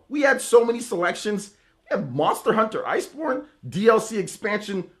phenomenal. We had so many selections. We have Monster Hunter Iceborne, DLC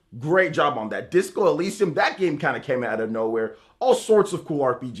expansion. Great job on that. Disco Elysium, that game kind of came out of nowhere. All sorts of cool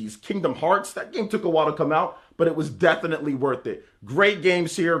RPGs. Kingdom Hearts, that game took a while to come out, but it was definitely worth it. Great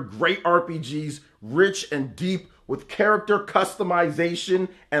games here, great RPGs, rich and deep with character customization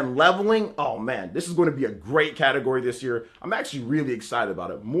and leveling. Oh man, this is going to be a great category this year. I'm actually really excited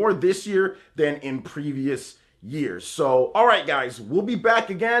about it. More this year than in previous years. So, all right, guys, we'll be back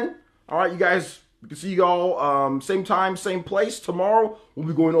again. All right, you guys, we can see you all same time, same place tomorrow. We'll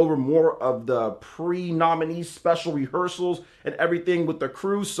be going over more of the pre-nominee special rehearsals and everything with the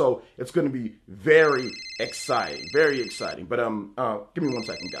crew. So it's going to be very exciting, very exciting. But give me 1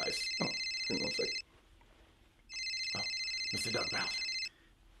 second, guys. Oh, give me 1 second. Oh, Mr. Doug Bowser.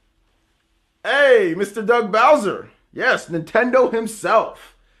 Hey, Mr. Doug Bowser. Yes, Nintendo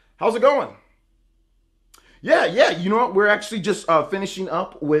himself. How's it going? Yeah, you know what? We're actually just finishing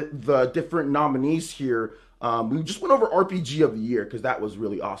up with the different nominees here. We just went over RPG of the year because that was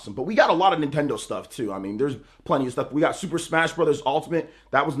really awesome. But we got a lot of Nintendo stuff too. I mean, there's plenty of stuff. We got Super Smash Bros. Ultimate.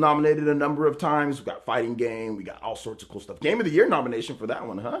 That was nominated a number of times. We got Fighting Game. We got all sorts of cool stuff. Game of the Year nomination for that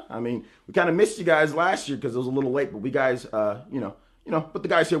one, huh? I mean, we kind of missed you guys last year because it was a little late. But we guys, you know, but the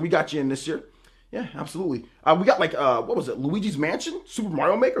guys here, we got you in this year. Yeah, absolutely. We got like, what was it? Luigi's Mansion, Super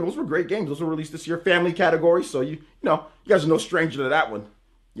Mario Maker. Those were great games. Those were released this year. Family category. So you guys are no stranger to that one.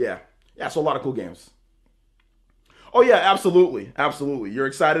 Yeah. So a lot of cool games. Oh yeah, absolutely. You're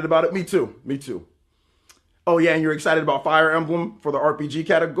excited about it? Me too. Oh yeah, and you're excited about Fire Emblem for the RPG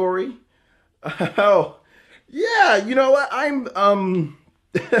category? Oh, yeah. You know what? I'm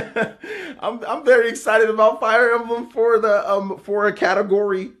I'm very excited about Fire Emblem for the for a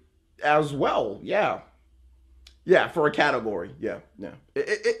category as well. Yeah, for a category. Yeah.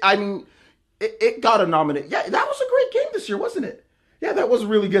 I mean, it got a nomination. Yeah, that was a great game this year, wasn't it? Yeah, that was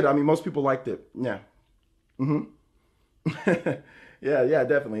really good. I mean, most people liked it. Yeah. yeah,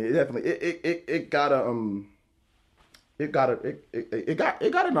 definitely. It got a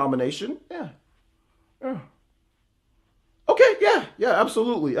nomination. Yeah. Okay, yeah,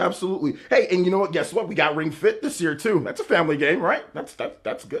 absolutely. Hey, and you know what? Guess what? We got Ring Fit this year too. That's a family game, right?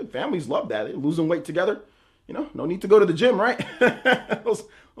 That's good. Families love that. They're losing weight together. No need to go to the gym, right?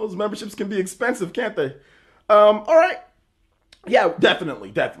 those memberships can be expensive, can't they? All right. Yeah,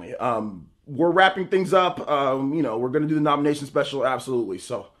 definitely. We're wrapping things up. We're gonna do the nomination special, absolutely.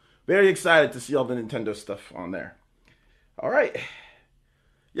 So very excited to see all the Nintendo stuff on there. All right.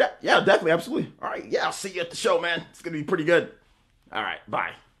 Yeah, definitely, absolutely. All right, yeah, I'll see you at the show, man. It's gonna be pretty good. All right,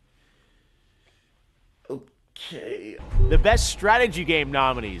 bye. Okay. The best strategy game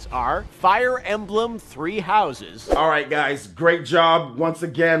nominees are Fire Emblem Three Houses. All right, guys, great job. Once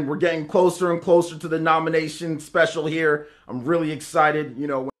again, we're getting closer and closer to the nomination special here. I'm really excited,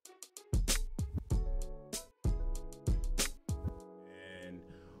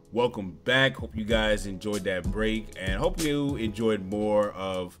 Welcome back. Hope you guys enjoyed that break, and hope you enjoyed more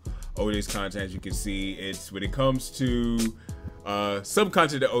of OJ's content. As you can see, it's when it comes to some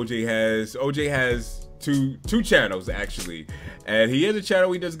content that OJ has two channels actually, and he has a channel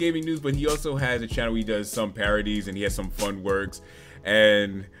where he does gaming news, but he also has a channel where he does some parodies and he has some fun works.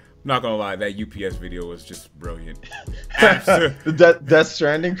 And I'm not gonna lie, that UPS video was just brilliant. The Death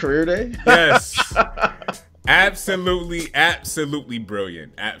Stranding career day. Yes. Absolutely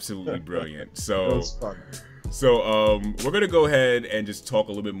brilliant. Absolutely brilliant. So we're gonna go ahead and just talk a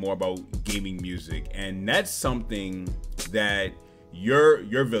little bit more about gaming music, and that's something that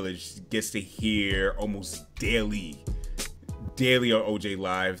your village gets to hear almost daily on OJ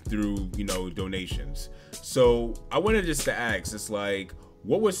Live through, you know, donations. So I wanted just to ask, it's like,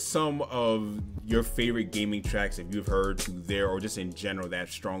 what were some of your favorite gaming tracks that you've heard through there, or just in general, that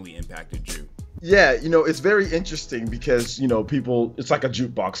strongly impacted you? Yeah, you know, it's very interesting because, you know, people, it's like a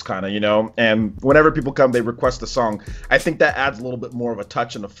jukebox kind of, you know, and whenever people come, they request a song. I think that adds a little bit more of a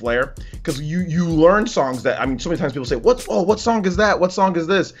touch and a flair, because you learn songs that, I mean, so many times people say, what song is that? What song is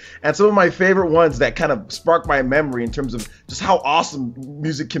this? And some of my favorite ones that kind of spark my memory in terms of just how awesome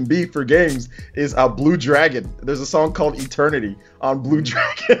music can be for games is Blue Dragon. There's a song called Eternity on Blue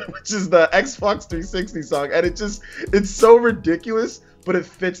Dragon, which is the Xbox 360 song, and it's so ridiculous, but it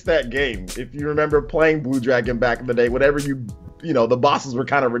fits that game. If you remember playing Blue Dragon back in the day, whatever you know, the bosses were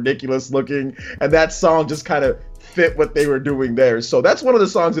kind of ridiculous looking, and that song just kind of fit what they were doing there. So that's one of the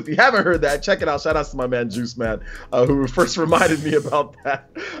songs. If you haven't heard that, check it out. Shout out to my man Juice Man, who first reminded me about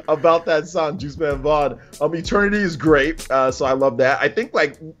that song, Juice Man Vaughn. Eternity is great, so I love that. I think,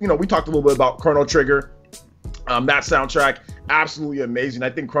 like, you know, we talked a little bit about Chrono Trigger. That soundtrack, absolutely amazing. I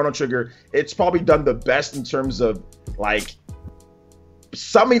think Chrono Trigger, it's probably done the best in terms of, like,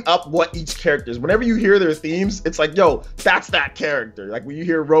 summing up what each character is. Whenever you hear their themes, it's like, yo, that's that character. Like when you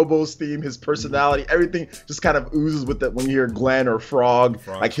hear Robo's theme, his personality, everything just kind of oozes with it. When you hear Glenn or Frog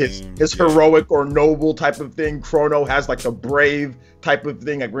like his heroic or noble type of thing. Chrono has like the brave type of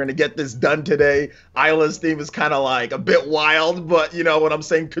thing, like we're gonna get this done today. Isla's theme is kind of like a bit wild, but you know what I'm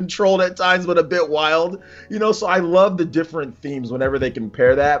saying, controlled at times, but a bit wild, you know. So I love the different themes whenever they can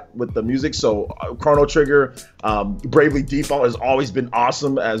pair that with the music. So Chrono Trigger, Bravely Default has always been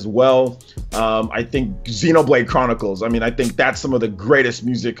awesome as well. I think Xenoblade Chronicles, I mean, I think that's some of the greatest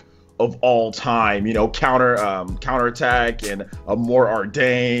music of all time, you know, counterattack and More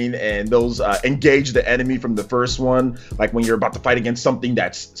Ardain, and those engage the enemy from the first one, like when you're about to fight against something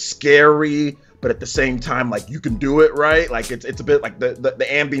that's scary, but at the same time, like, you can do it, right? Like it's a bit like the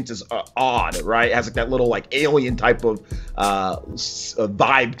ambience is odd, right? It has like that little like alien type of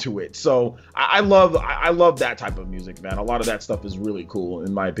vibe to it. So I love that type of music, man. A lot of that stuff is really cool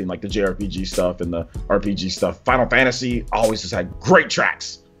in my opinion, like the JRPG stuff and the RPG stuff. Final Fantasy always has had great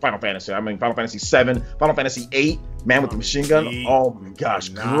tracks. Final Fantasy, I mean, Final Fantasy 7, Final Fantasy 8, Man with the Machine Gun. Oh my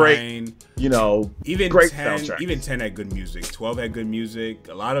gosh, 9, great. You know, even great 10, soundtracks. Even 10 had good music. 12 had good music.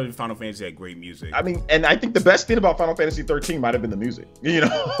 A lot of Final Fantasy had great music. I mean, and I think the best thing about Final Fantasy 13 might have been the music. You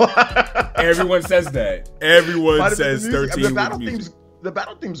know, everyone says that. Everyone says 13. I mean, the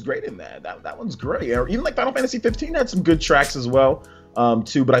battle theme's great in that. That one's great. Or even like Final Fantasy 15 had some good tracks as well.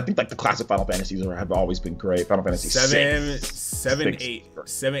 Too, but I think like the classic Final Fantasies have always been great. Final Fantasy 7,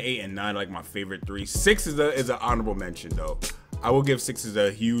 8, and 9 are like my favorite 3. 6 is an honorable mention though. I will give 6 as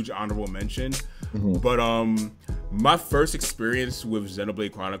a huge honorable mention. But my first experience with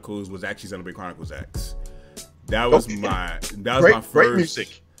Xenoblade Chronicles was actually Xenoblade Chronicles X. That was my first. Great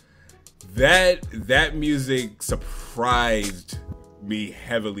music. That music surprised me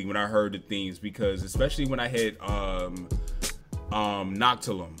heavily when I heard the themes, because especially when I hit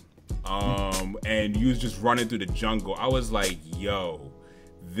Noctilum, and you was just running through the jungle, I was like, yo,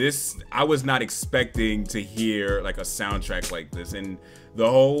 I was not expecting to hear like a soundtrack like this. And the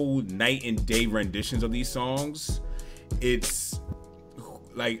whole night and day renditions of these songs, it's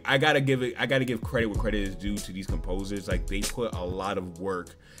like, I gotta give credit where credit is due to these composers. Like, they put a lot of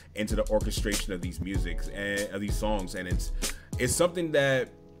work into the orchestration of these musics and of these songs, and it's something that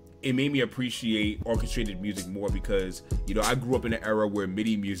it made me appreciate orchestrated music more, because, you know, I grew up in an era where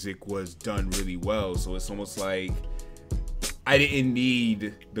MIDI music was done really well. So it's almost like I didn't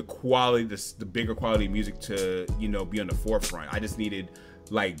need the quality, the bigger quality music to, you know, be on the forefront. I just needed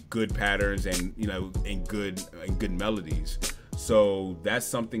like good patterns and, you know, and good melodies. So that's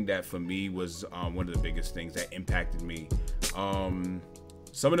something that for me was one of the biggest things that impacted me.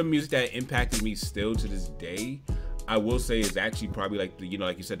 Some of the music that impacted me still to this day, I will say, is actually probably like the, you know,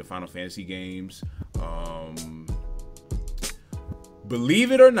 like you said, the Final Fantasy games.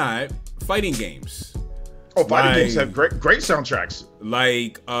 Believe it or not, fighting games. Oh, fighting games have great soundtracks.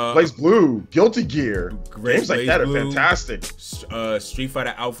 Like Blaze Blue, Guilty Gear, games like that are fantastic. Street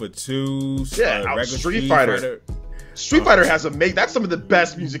Fighter Alpha 2. Yeah, Street Fighter. Street Fighter has that's some of the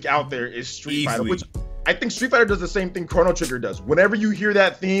best music out there is Street Fighter, which I think Street Fighter does the same thing Chrono Trigger does. Whenever you hear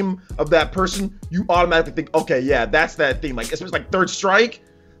that theme of that person, you automatically think, okay, yeah, that's that theme. Like, especially like Third Strike,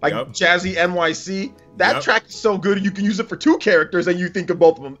 like Jazzy NYC. That track is so good, you can use it for 2 characters and you think of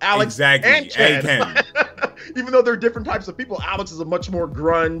both of them, Alex and Ken. Even though they're different types of people, Alex is a much more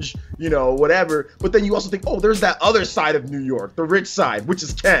grunge, whatever. But then you also think, oh, there's that other side of New York, the rich side, which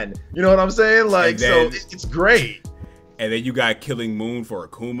is Ken. You know what I'm saying? Like, then, so it's great. And then you got Killing Moon for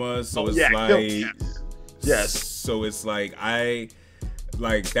Akuma, so it's yes. So it's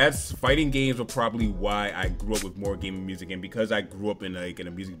that's fighting games are probably why I grew up with more gaming music, and because I grew up in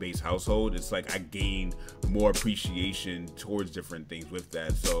a music-based household, it's like I gained more appreciation towards different things with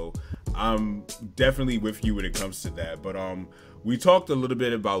that. So I'm definitely with you when it comes to that. But we talked a little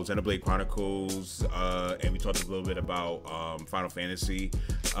bit about Xenoblade Chronicles, and we talked a little bit about Final Fantasy.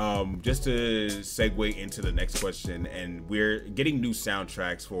 Just to segue into the next question, and we're getting new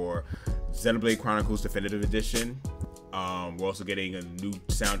soundtracks for Xenoblade Chronicles Definitive Edition. We're also getting a new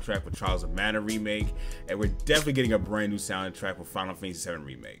soundtrack for Trials of Mana Remake, and we're definitely getting a brand new soundtrack for Final Fantasy VII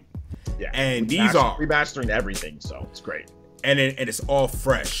Remake. Yeah, and these are remastering everything, so it's great. And it's all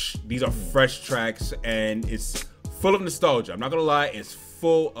fresh. These are fresh tracks, and it's full of nostalgia. I'm not gonna lie, it's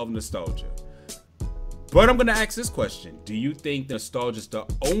full of nostalgia. But I'm gonna ask this question: do you think nostalgia is the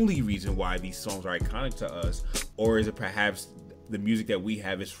only reason why these songs are iconic to us, or is it perhaps the music that we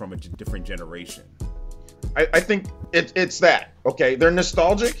have is from a different generation? I think it's that. Okay, they're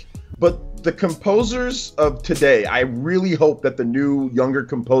nostalgic, but the composers of today, I really hope that the new younger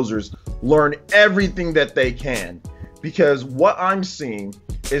composers learn everything that they can, because what I'm seeing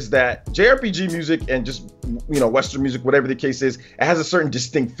is that JRPG music and just Western music, whatever the case is, it has a certain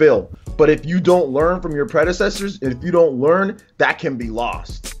distinct feel. But if you don't learn from your predecessors, and if you don't learn, that can be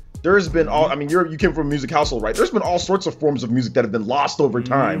lost. There has been you came from a music household, right? There's been all sorts of forms of music that have been lost over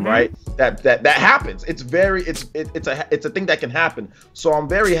time, right? That happens. It's a thing that can happen. So I'm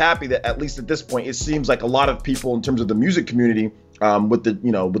very happy that at least at this point, it seems like a lot of people in terms of the music community, with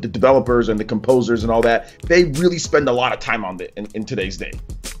the developers and the composers and all that, they really spend a lot of time on it in today's day.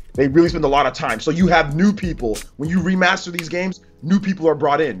 They really spend a lot of time. So you have new people. When you remaster these games, new people are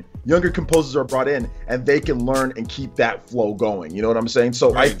brought in. Younger composers are brought in, and they can learn and keep that flow going. You know what I'm saying?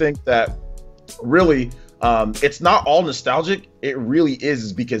 So right. I think that really, it's not all nostalgic. It really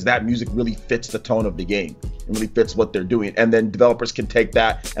is because that music really fits the tone of the game. It really fits what they're doing. And then developers can take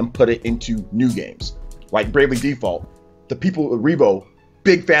that and put it into new games. Like Bravely Default. The people at Revo,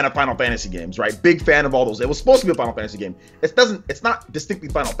 big fan of Final Fantasy games, right? Big fan of all those. It was supposed to be a Final Fantasy game. It's not distinctly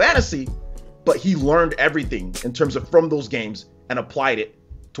Final Fantasy, but he learned everything in terms of from those games and applied it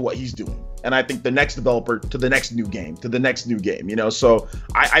to what he's doing. And I think the next developer to the next new game, So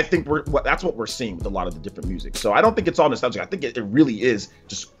I think that's what we're seeing with a lot of the different music. So I don't think it's all nostalgic. I think it really is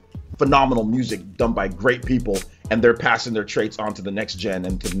just phenomenal music done by great people, and they're passing their traits on to the next gen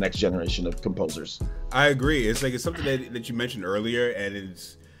and to the next generation of composers. I agree. It's something that you mentioned earlier, and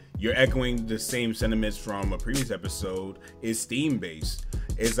you're echoing the same sentiments from a previous episode. Is theme based.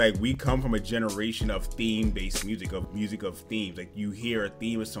 It's like we come from a generation of theme-based music of themes. Like you hear a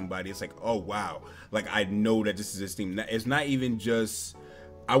theme of somebody, it's like, oh wow, like I know that this is this theme. It's not even just.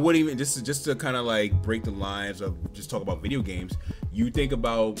 I wouldn't even. This is just to kind of like break the lines of just talk about video games. You think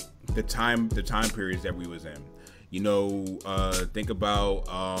about the time periods that we was in. Think about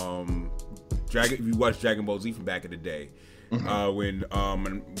if you watch Dragon Ball Z from back in the day, when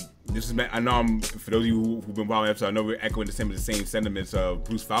this is, I know for those of you who've been following episodes, I know we're echoing the same sentiments of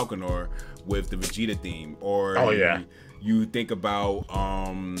Bruce Falconer with the Vegeta theme, or you think about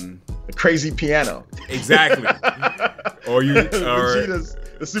the crazy piano, exactly, or Vegeta's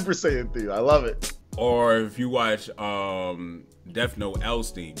the Super Saiyan theme. I love it. Or if you watch Death Note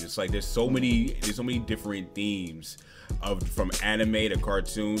L's theme, it's like there's so many different themes from anime to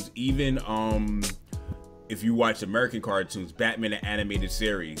cartoons, even if you watch American cartoons, Batman the animated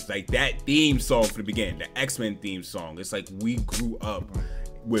series, like that theme song from the beginning, the X-Men theme song, it's like we grew up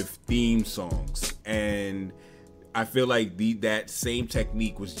with theme songs, and I feel like that same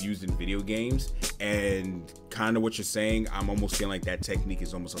technique was used in video games, and kind of what you're saying, I'm almost feeling like that technique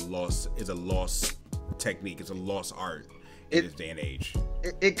is almost a lost technique. It's a lost art in this day and age.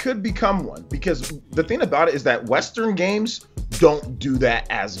 It could become one, because the thing about it is that Western games don't do that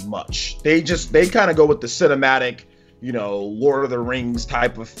as much. They kind of go with the cinematic, Lord of the Rings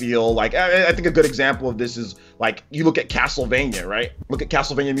type of feel. Like I think a good example of this is like you look at Castlevania, right? Look at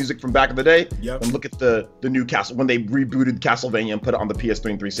Castlevania music from back in the day, and look at the new Castle when they rebooted Castlevania and put it on the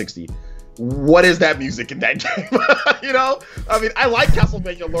PS3 and 360. What is that music in that game? I mean, I like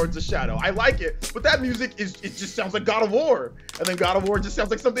Castlevania Lords of Shadow. I like it, but that music it just sounds like God of War. And then God of War just sounds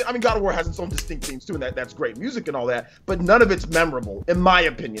like something. I mean, God of War has its own distinct themes too, and that's great music and all that, but none of it's memorable, in my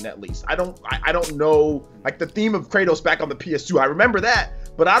opinion, at least. I don't know, like the theme of Kratos back on the PS2. I remember that,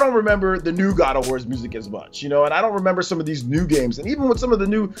 but I don't remember the new God of War's music as much, you know, and I don't remember some of these new games. And even with some of the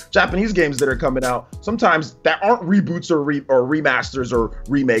new Japanese games that are coming out, sometimes that aren't reboots or remasters or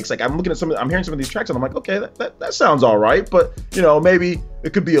remakes. Like I'm looking at I'm hearing some of these tracks and I'm like, okay, that sounds all right, but you know, maybe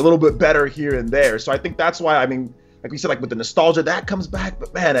it could be a little bit better here and there. So I think that's why, I mean, like we said, like with the nostalgia that comes back,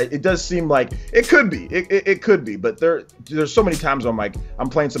 but man, it does seem like it could be, it could be, but there's so many times where I'm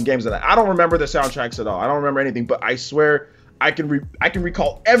playing some games that I don't remember the soundtracks at all. I don't remember anything, but I swear I can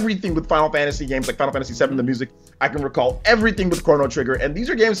recall everything with Final Fantasy games, like Final Fantasy VII, the music. I can recall everything with Chrono Trigger, and these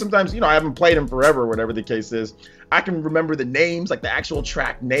are games sometimes, you know, I haven't played them forever, whatever the case is. I can remember the names, like the actual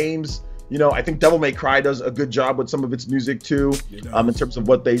track names. You know, I think Devil May Cry does a good job with some of its music too, in terms of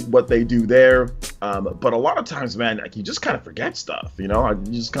what they do there. But a lot of times, man, like you just kind of forget stuff. You know,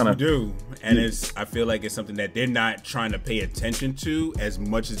 you just kind of do, and I feel like it's something that they're not trying to pay attention to as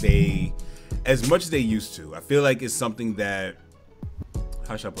much as they used to. I feel like it's something that,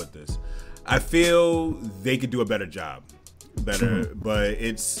 how should I put this? I feel they could do a better job, but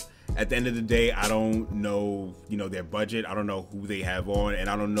it's. At the end of the day, I don't know, you know, their budget. I don't know who they have on, and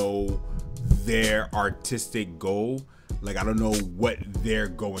I don't know their artistic goal. Like, I don't know what they're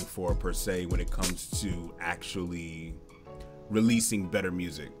going for per se when it comes to actually releasing better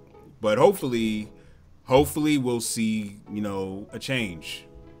music. But hopefully we'll see, you know, a change.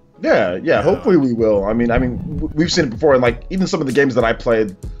 Yeah. Hopefully we will. I mean, we've seen it before, and like even some of the games that I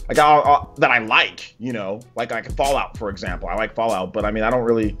played, like that I like, you know, like Fallout, for example. I like Fallout, but I mean, I don't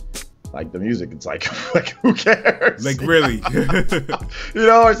really like the music. It's like who cares? Like really, you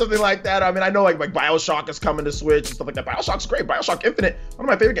know, or something like that. I mean, I know like BioShock is coming to Switch and stuff like that. BioShock's great. BioShock Infinite, one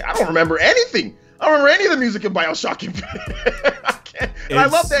of my favorite games. I don't remember anything. I don't remember any of the music in BioShock Infinite. I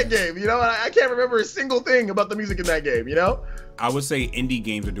love that game, you know, and I can't remember a single thing about the music in that game, you know? I would say indie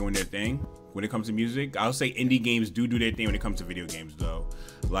games are doing their thing when it comes to music. I would say indie games do their thing when it comes to video games, though.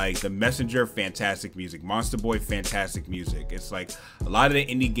 Like The Messenger, fantastic music. Monster Boy, fantastic music. It's like a lot of the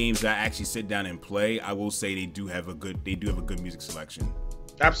indie games that I actually sit down and play, I will say they do have a good music selection.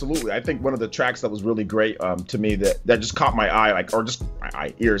 Absolutely. I think one of the tracks that was really great to me that just caught my eye, like, or just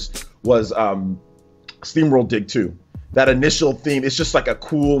my ears, was SteamWorld Dig 2. That initial theme, it's just like a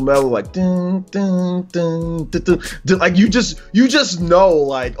cool mellow, like dun, dun, dun, dun, dun, dun. Like you just know,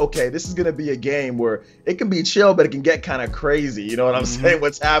 like, okay, this is gonna be a game where it can be chill, but it can get kind of crazy. You know what I'm saying?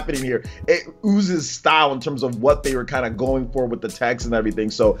 What's happening here? It oozes style in terms of what they were kind of going for with the text and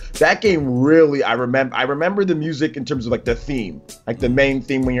everything. So that game really, I remember the music in terms of like the theme, like the main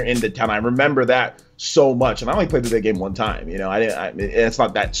theme when you're in the town. I remember that so much, and I only played through that game one time. You know, it's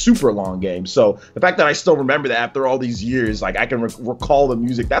not that super long game. So the fact that I still remember that after all these years, like I can recall the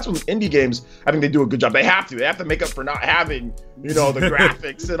music. That's when indie games, I think they do a good job. They have to make up for not having, you know, the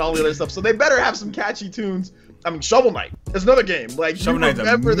graphics and all the other stuff. So they better have some catchy tunes. I mean, Shovel Knight is another game. Like Shovel Knight's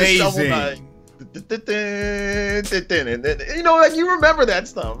amazing. The Shovel Knight. You know, like you remember that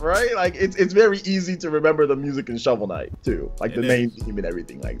stuff, right? Like it's very easy to remember the music in Shovel Knight too, like the main theme and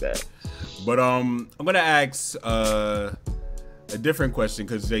everything like that. But I'm gonna ask a different question,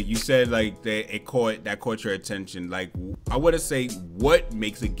 because you said like that caught your attention. Like I want to say, what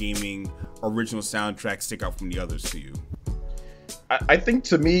makes a gaming original soundtrack stick out from the others to you? I think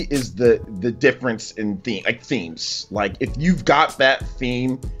to me is the difference in themes. Like if you've got that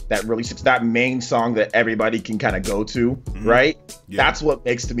theme that really sticks, that main song that everybody can kind of go to, right? Yeah. That's what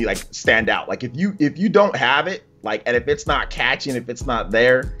makes to me like stand out. Like if you don't have it, like, and if it's not catchy and if it's not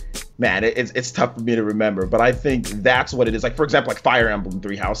there, man, it's tough for me to remember. But I think that's what it is. Like for example, like Fire Emblem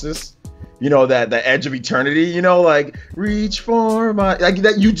Three Houses. You know, that the Edge of Eternity, you know, like reach for my, like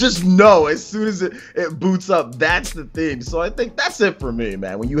that, you just know as soon as it boots up, that's the theme. So I think that's it for me,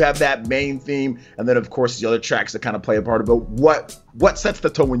 man. When you have that main theme, and then of course the other tracks that kind of play a part of it, what sets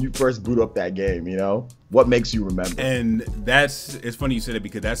the tone when you first boot up that game, you know? What makes you remember? And it's funny you said it,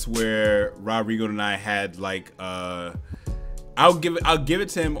 because that's where Rodrigo and I had like I'll give it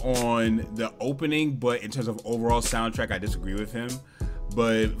to him on the opening, but in terms of overall soundtrack, I disagree with him.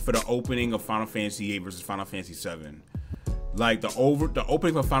 But for the opening of Final Fantasy VIII versus Final Fantasy VII, like the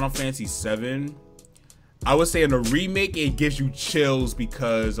opening of Final Fantasy VII, I would say in the remake it gives you chills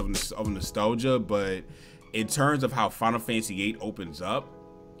because of nostalgia. But in terms of how Final Fantasy VIII opens up,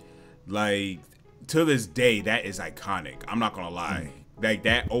 like to this day, that is iconic. I'm not gonna lie. Like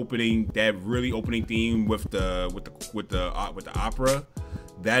that opening theme with the opera,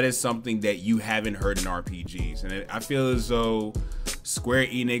 that is something that you haven't heard in RPGs. And I feel as though Square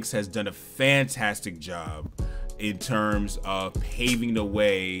Enix has done a fantastic job in terms of paving the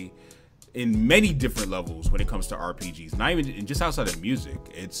way in many different levels when it comes to RPGs. Not even just outside of music.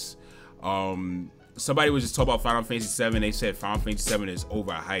 It's somebody was just talking about Final Fantasy VII. They said Final Fantasy VII is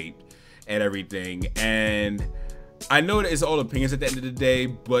overhyped and everything. And I know that it's all opinions at the end of the day,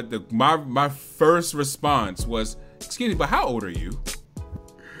 but my first response was, excuse me, but how old are you?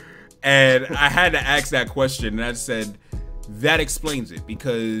 And I had to ask that question, and I said, that explains it,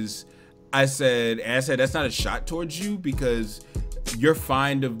 because I said that's not a shot towards you, because you're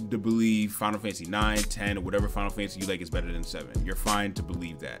fine to believe Final Fantasy 9, 10, or whatever Final Fantasy you like is better than 7. You're fine to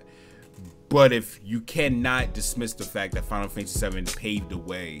believe that. But if you cannot dismiss the fact that Final Fantasy 7 paved the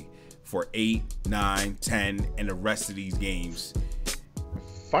way for 8, 9, 10, and the rest of these games.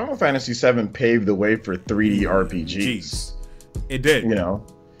 Final Fantasy 7 paved the way for 3D RPGs. It did. You know,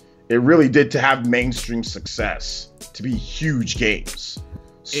 it really did, to have mainstream success, to be huge games.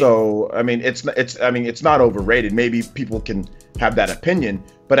 So I mean, it's not overrated. Maybe people can have that opinion,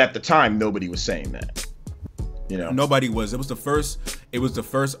 but at the time, nobody was saying that. You know, nobody was. It was the first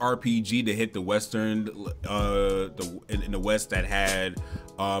RPG to hit the Western, in the West that had,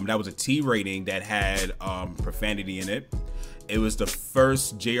 that was a T rating that had profanity in it. It was the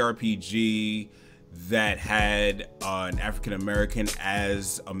first JRPG that had an African American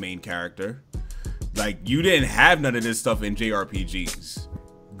as a main character. Like, you didn't have none of this stuff in JRPGs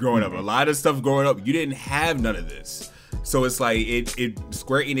growing up. A lot of stuff growing up, you didn't have none of this. So it's like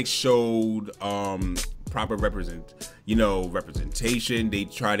Square Enix showed proper representation. They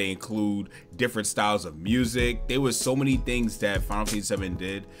try to include different styles of music. There was so many things that Final Fantasy VII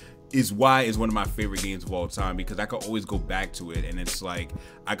did, is why it's one of my favorite games of all time, because I could always go back to it, and it's like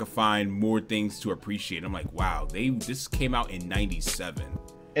I could find more things to appreciate. I'm like, wow, this came out in '97.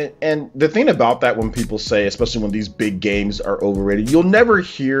 And the thing about that, when people say, especially when these big games are overrated, you'll never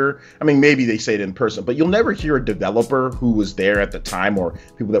hear, I mean, maybe they say it in person, but you'll never hear a developer who was there at the time, or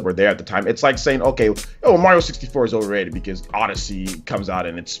people that were there at the time. It's like saying, okay, oh, Mario 64 is overrated because Odyssey comes out,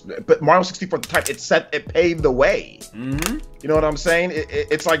 and but Mario 64 at the time, it paved the way. Mm-hmm. You know what I'm saying?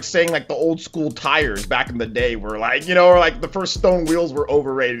 It's like saying, like, the old school tires back in the day were like, you know, or like the first stone wheels were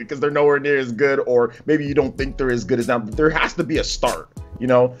overrated because they're nowhere near as good, or maybe you don't think they're as good as now. But there has to be a start. You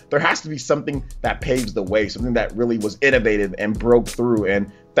know, there has to be something that paves the way, something that really was innovative and broke through.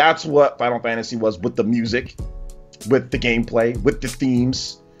 And that's what Final Fantasy was, with the music, with the gameplay, with the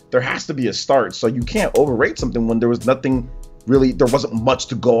themes. There has to be a start. So you can't overrate something when there was nothing really, there wasn't much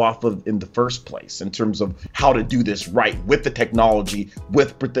to go off of in the first place in terms of how to do this right, with the technology,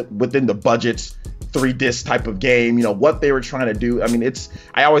 within the budgets, 3-disc type of game, you know, what they were trying to do. I mean,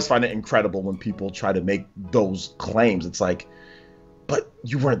 I always find it incredible when people try to make those claims. It's like, but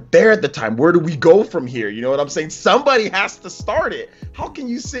you weren't there at the time. Where do we go from here? You know what I'm saying? Somebody has to start it. How can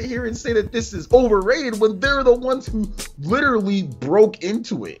you sit here and say that this is overrated when they're the ones who literally broke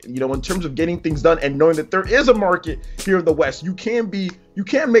into it? You know, in terms of getting things done and knowing that there is a market here in the West. You can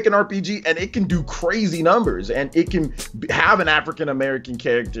make an RPG and it can do crazy numbers, and it can have an African American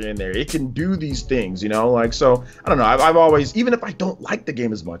character in there. It can do these things, you know, like, so I don't know. I've always, even if I don't like the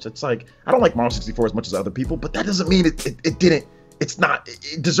game as much, it's like, I don't like Mario 64 as much as other people, but that doesn't mean it didn't. It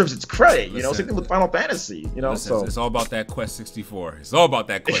deserves its credit, you know. Same thing with Final Fantasy, you know. So it's all about that Quest 64. It's all about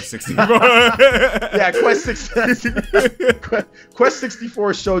that Quest 64. Yeah, Quest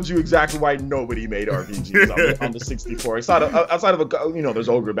 64 showed you exactly why nobody made RPGs on the 64. Outside of a, you know, there's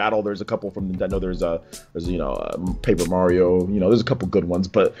Ogre Battle. There's a couple from Nintendo. There's you know, Paper Mario. You know, there's a couple good ones,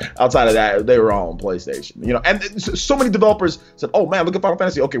 but outside of that, they were all on PlayStation. You know, and so many developers said, "Oh man, look at Final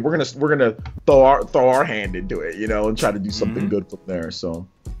Fantasy. Okay, we're gonna throw our hand into it, you know, and try to do something good from there." So,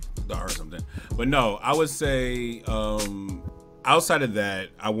 or something. But no, I would say, outside of that,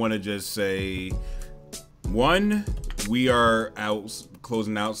 I want to just say, one, we are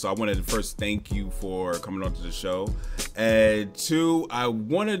closing out, so I wanted to first thank you for coming on to the show, and two, I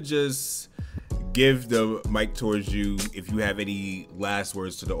want to just give the mic towards you if you have any last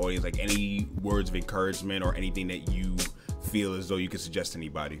words to the audience, like any words of encouragement or anything that you feel as though you could suggest to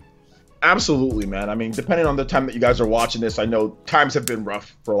anybody. Absolutely, man. I mean, depending on the time that you guys are watching this, I know times have been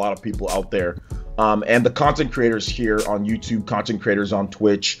rough for a lot of people out there. And the content creators here on YouTube, content creators on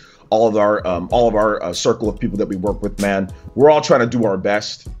Twitch, all of our circle of people that we work with, man, we're all trying to do our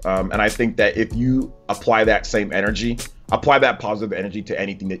best. And I think that if you apply that same energy, apply that positive energy to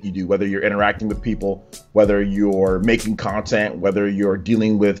anything that you do, whether you're interacting with people, whether you're making content, whether you're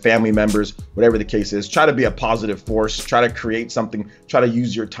dealing with family members, whatever the case is, try to be a positive force, try to create something, try to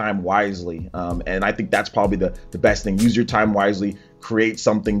use your time wisely. And I think that's probably the best thing. Use your time wisely, create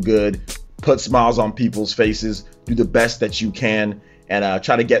something good, put smiles on people's faces, do the best that you can, and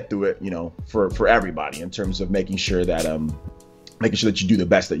try to get through it, you know, for everybody, in terms of making sure that making sure that you do the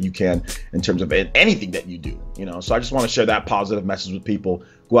best that you can in terms of anything that you do, you know. So I just want to share that positive message with people.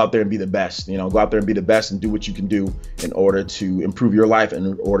 Go out there and be the best, you know, go out there and be the best and do what you can do in order to improve your life and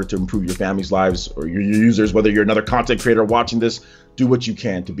in order to improve your family's lives or your users, whether you're another content creator watching this. Do what you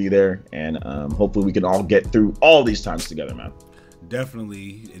can to be there, and hopefully we can all get through all these times together, man.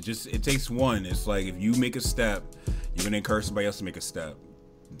 Definitely. It takes one. It's like if you make a step, you're gonna encourage somebody else to make a step.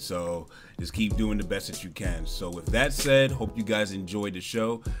 So just keep doing the best that you can. So with that said, hope you guys enjoyed the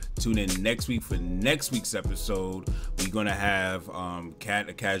show. Tune in next week for next week's episode. We're gonna have Kat,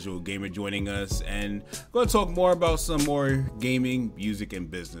 a casual gamer, joining us, and gonna talk more about some more gaming, music,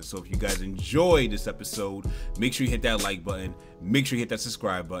 and business. So if you guys enjoyed this episode, make sure you hit that like button, make sure you hit that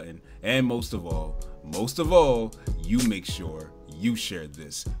subscribe button, and most of all, you make sure you share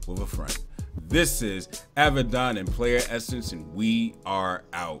this with a friend. This is Avedon and Player Essence, and we are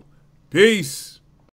out. Peace.